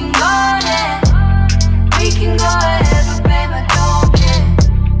we can go there. We can go ahead, but babe, I don't care.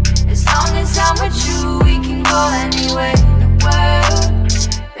 As long as I'm with you, we can go anywhere in the world.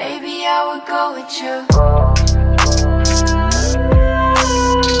 Baby, I would go with you.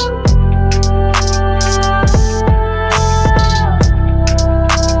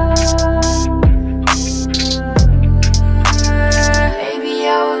 Baby,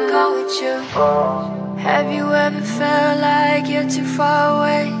 I would go with you. Have you ever felt like you're too far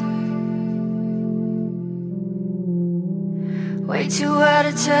away? Way too out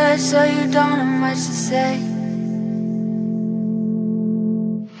of touch, so you don't have much to say.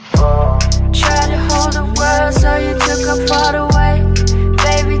 Try to hold the world, so you took up all the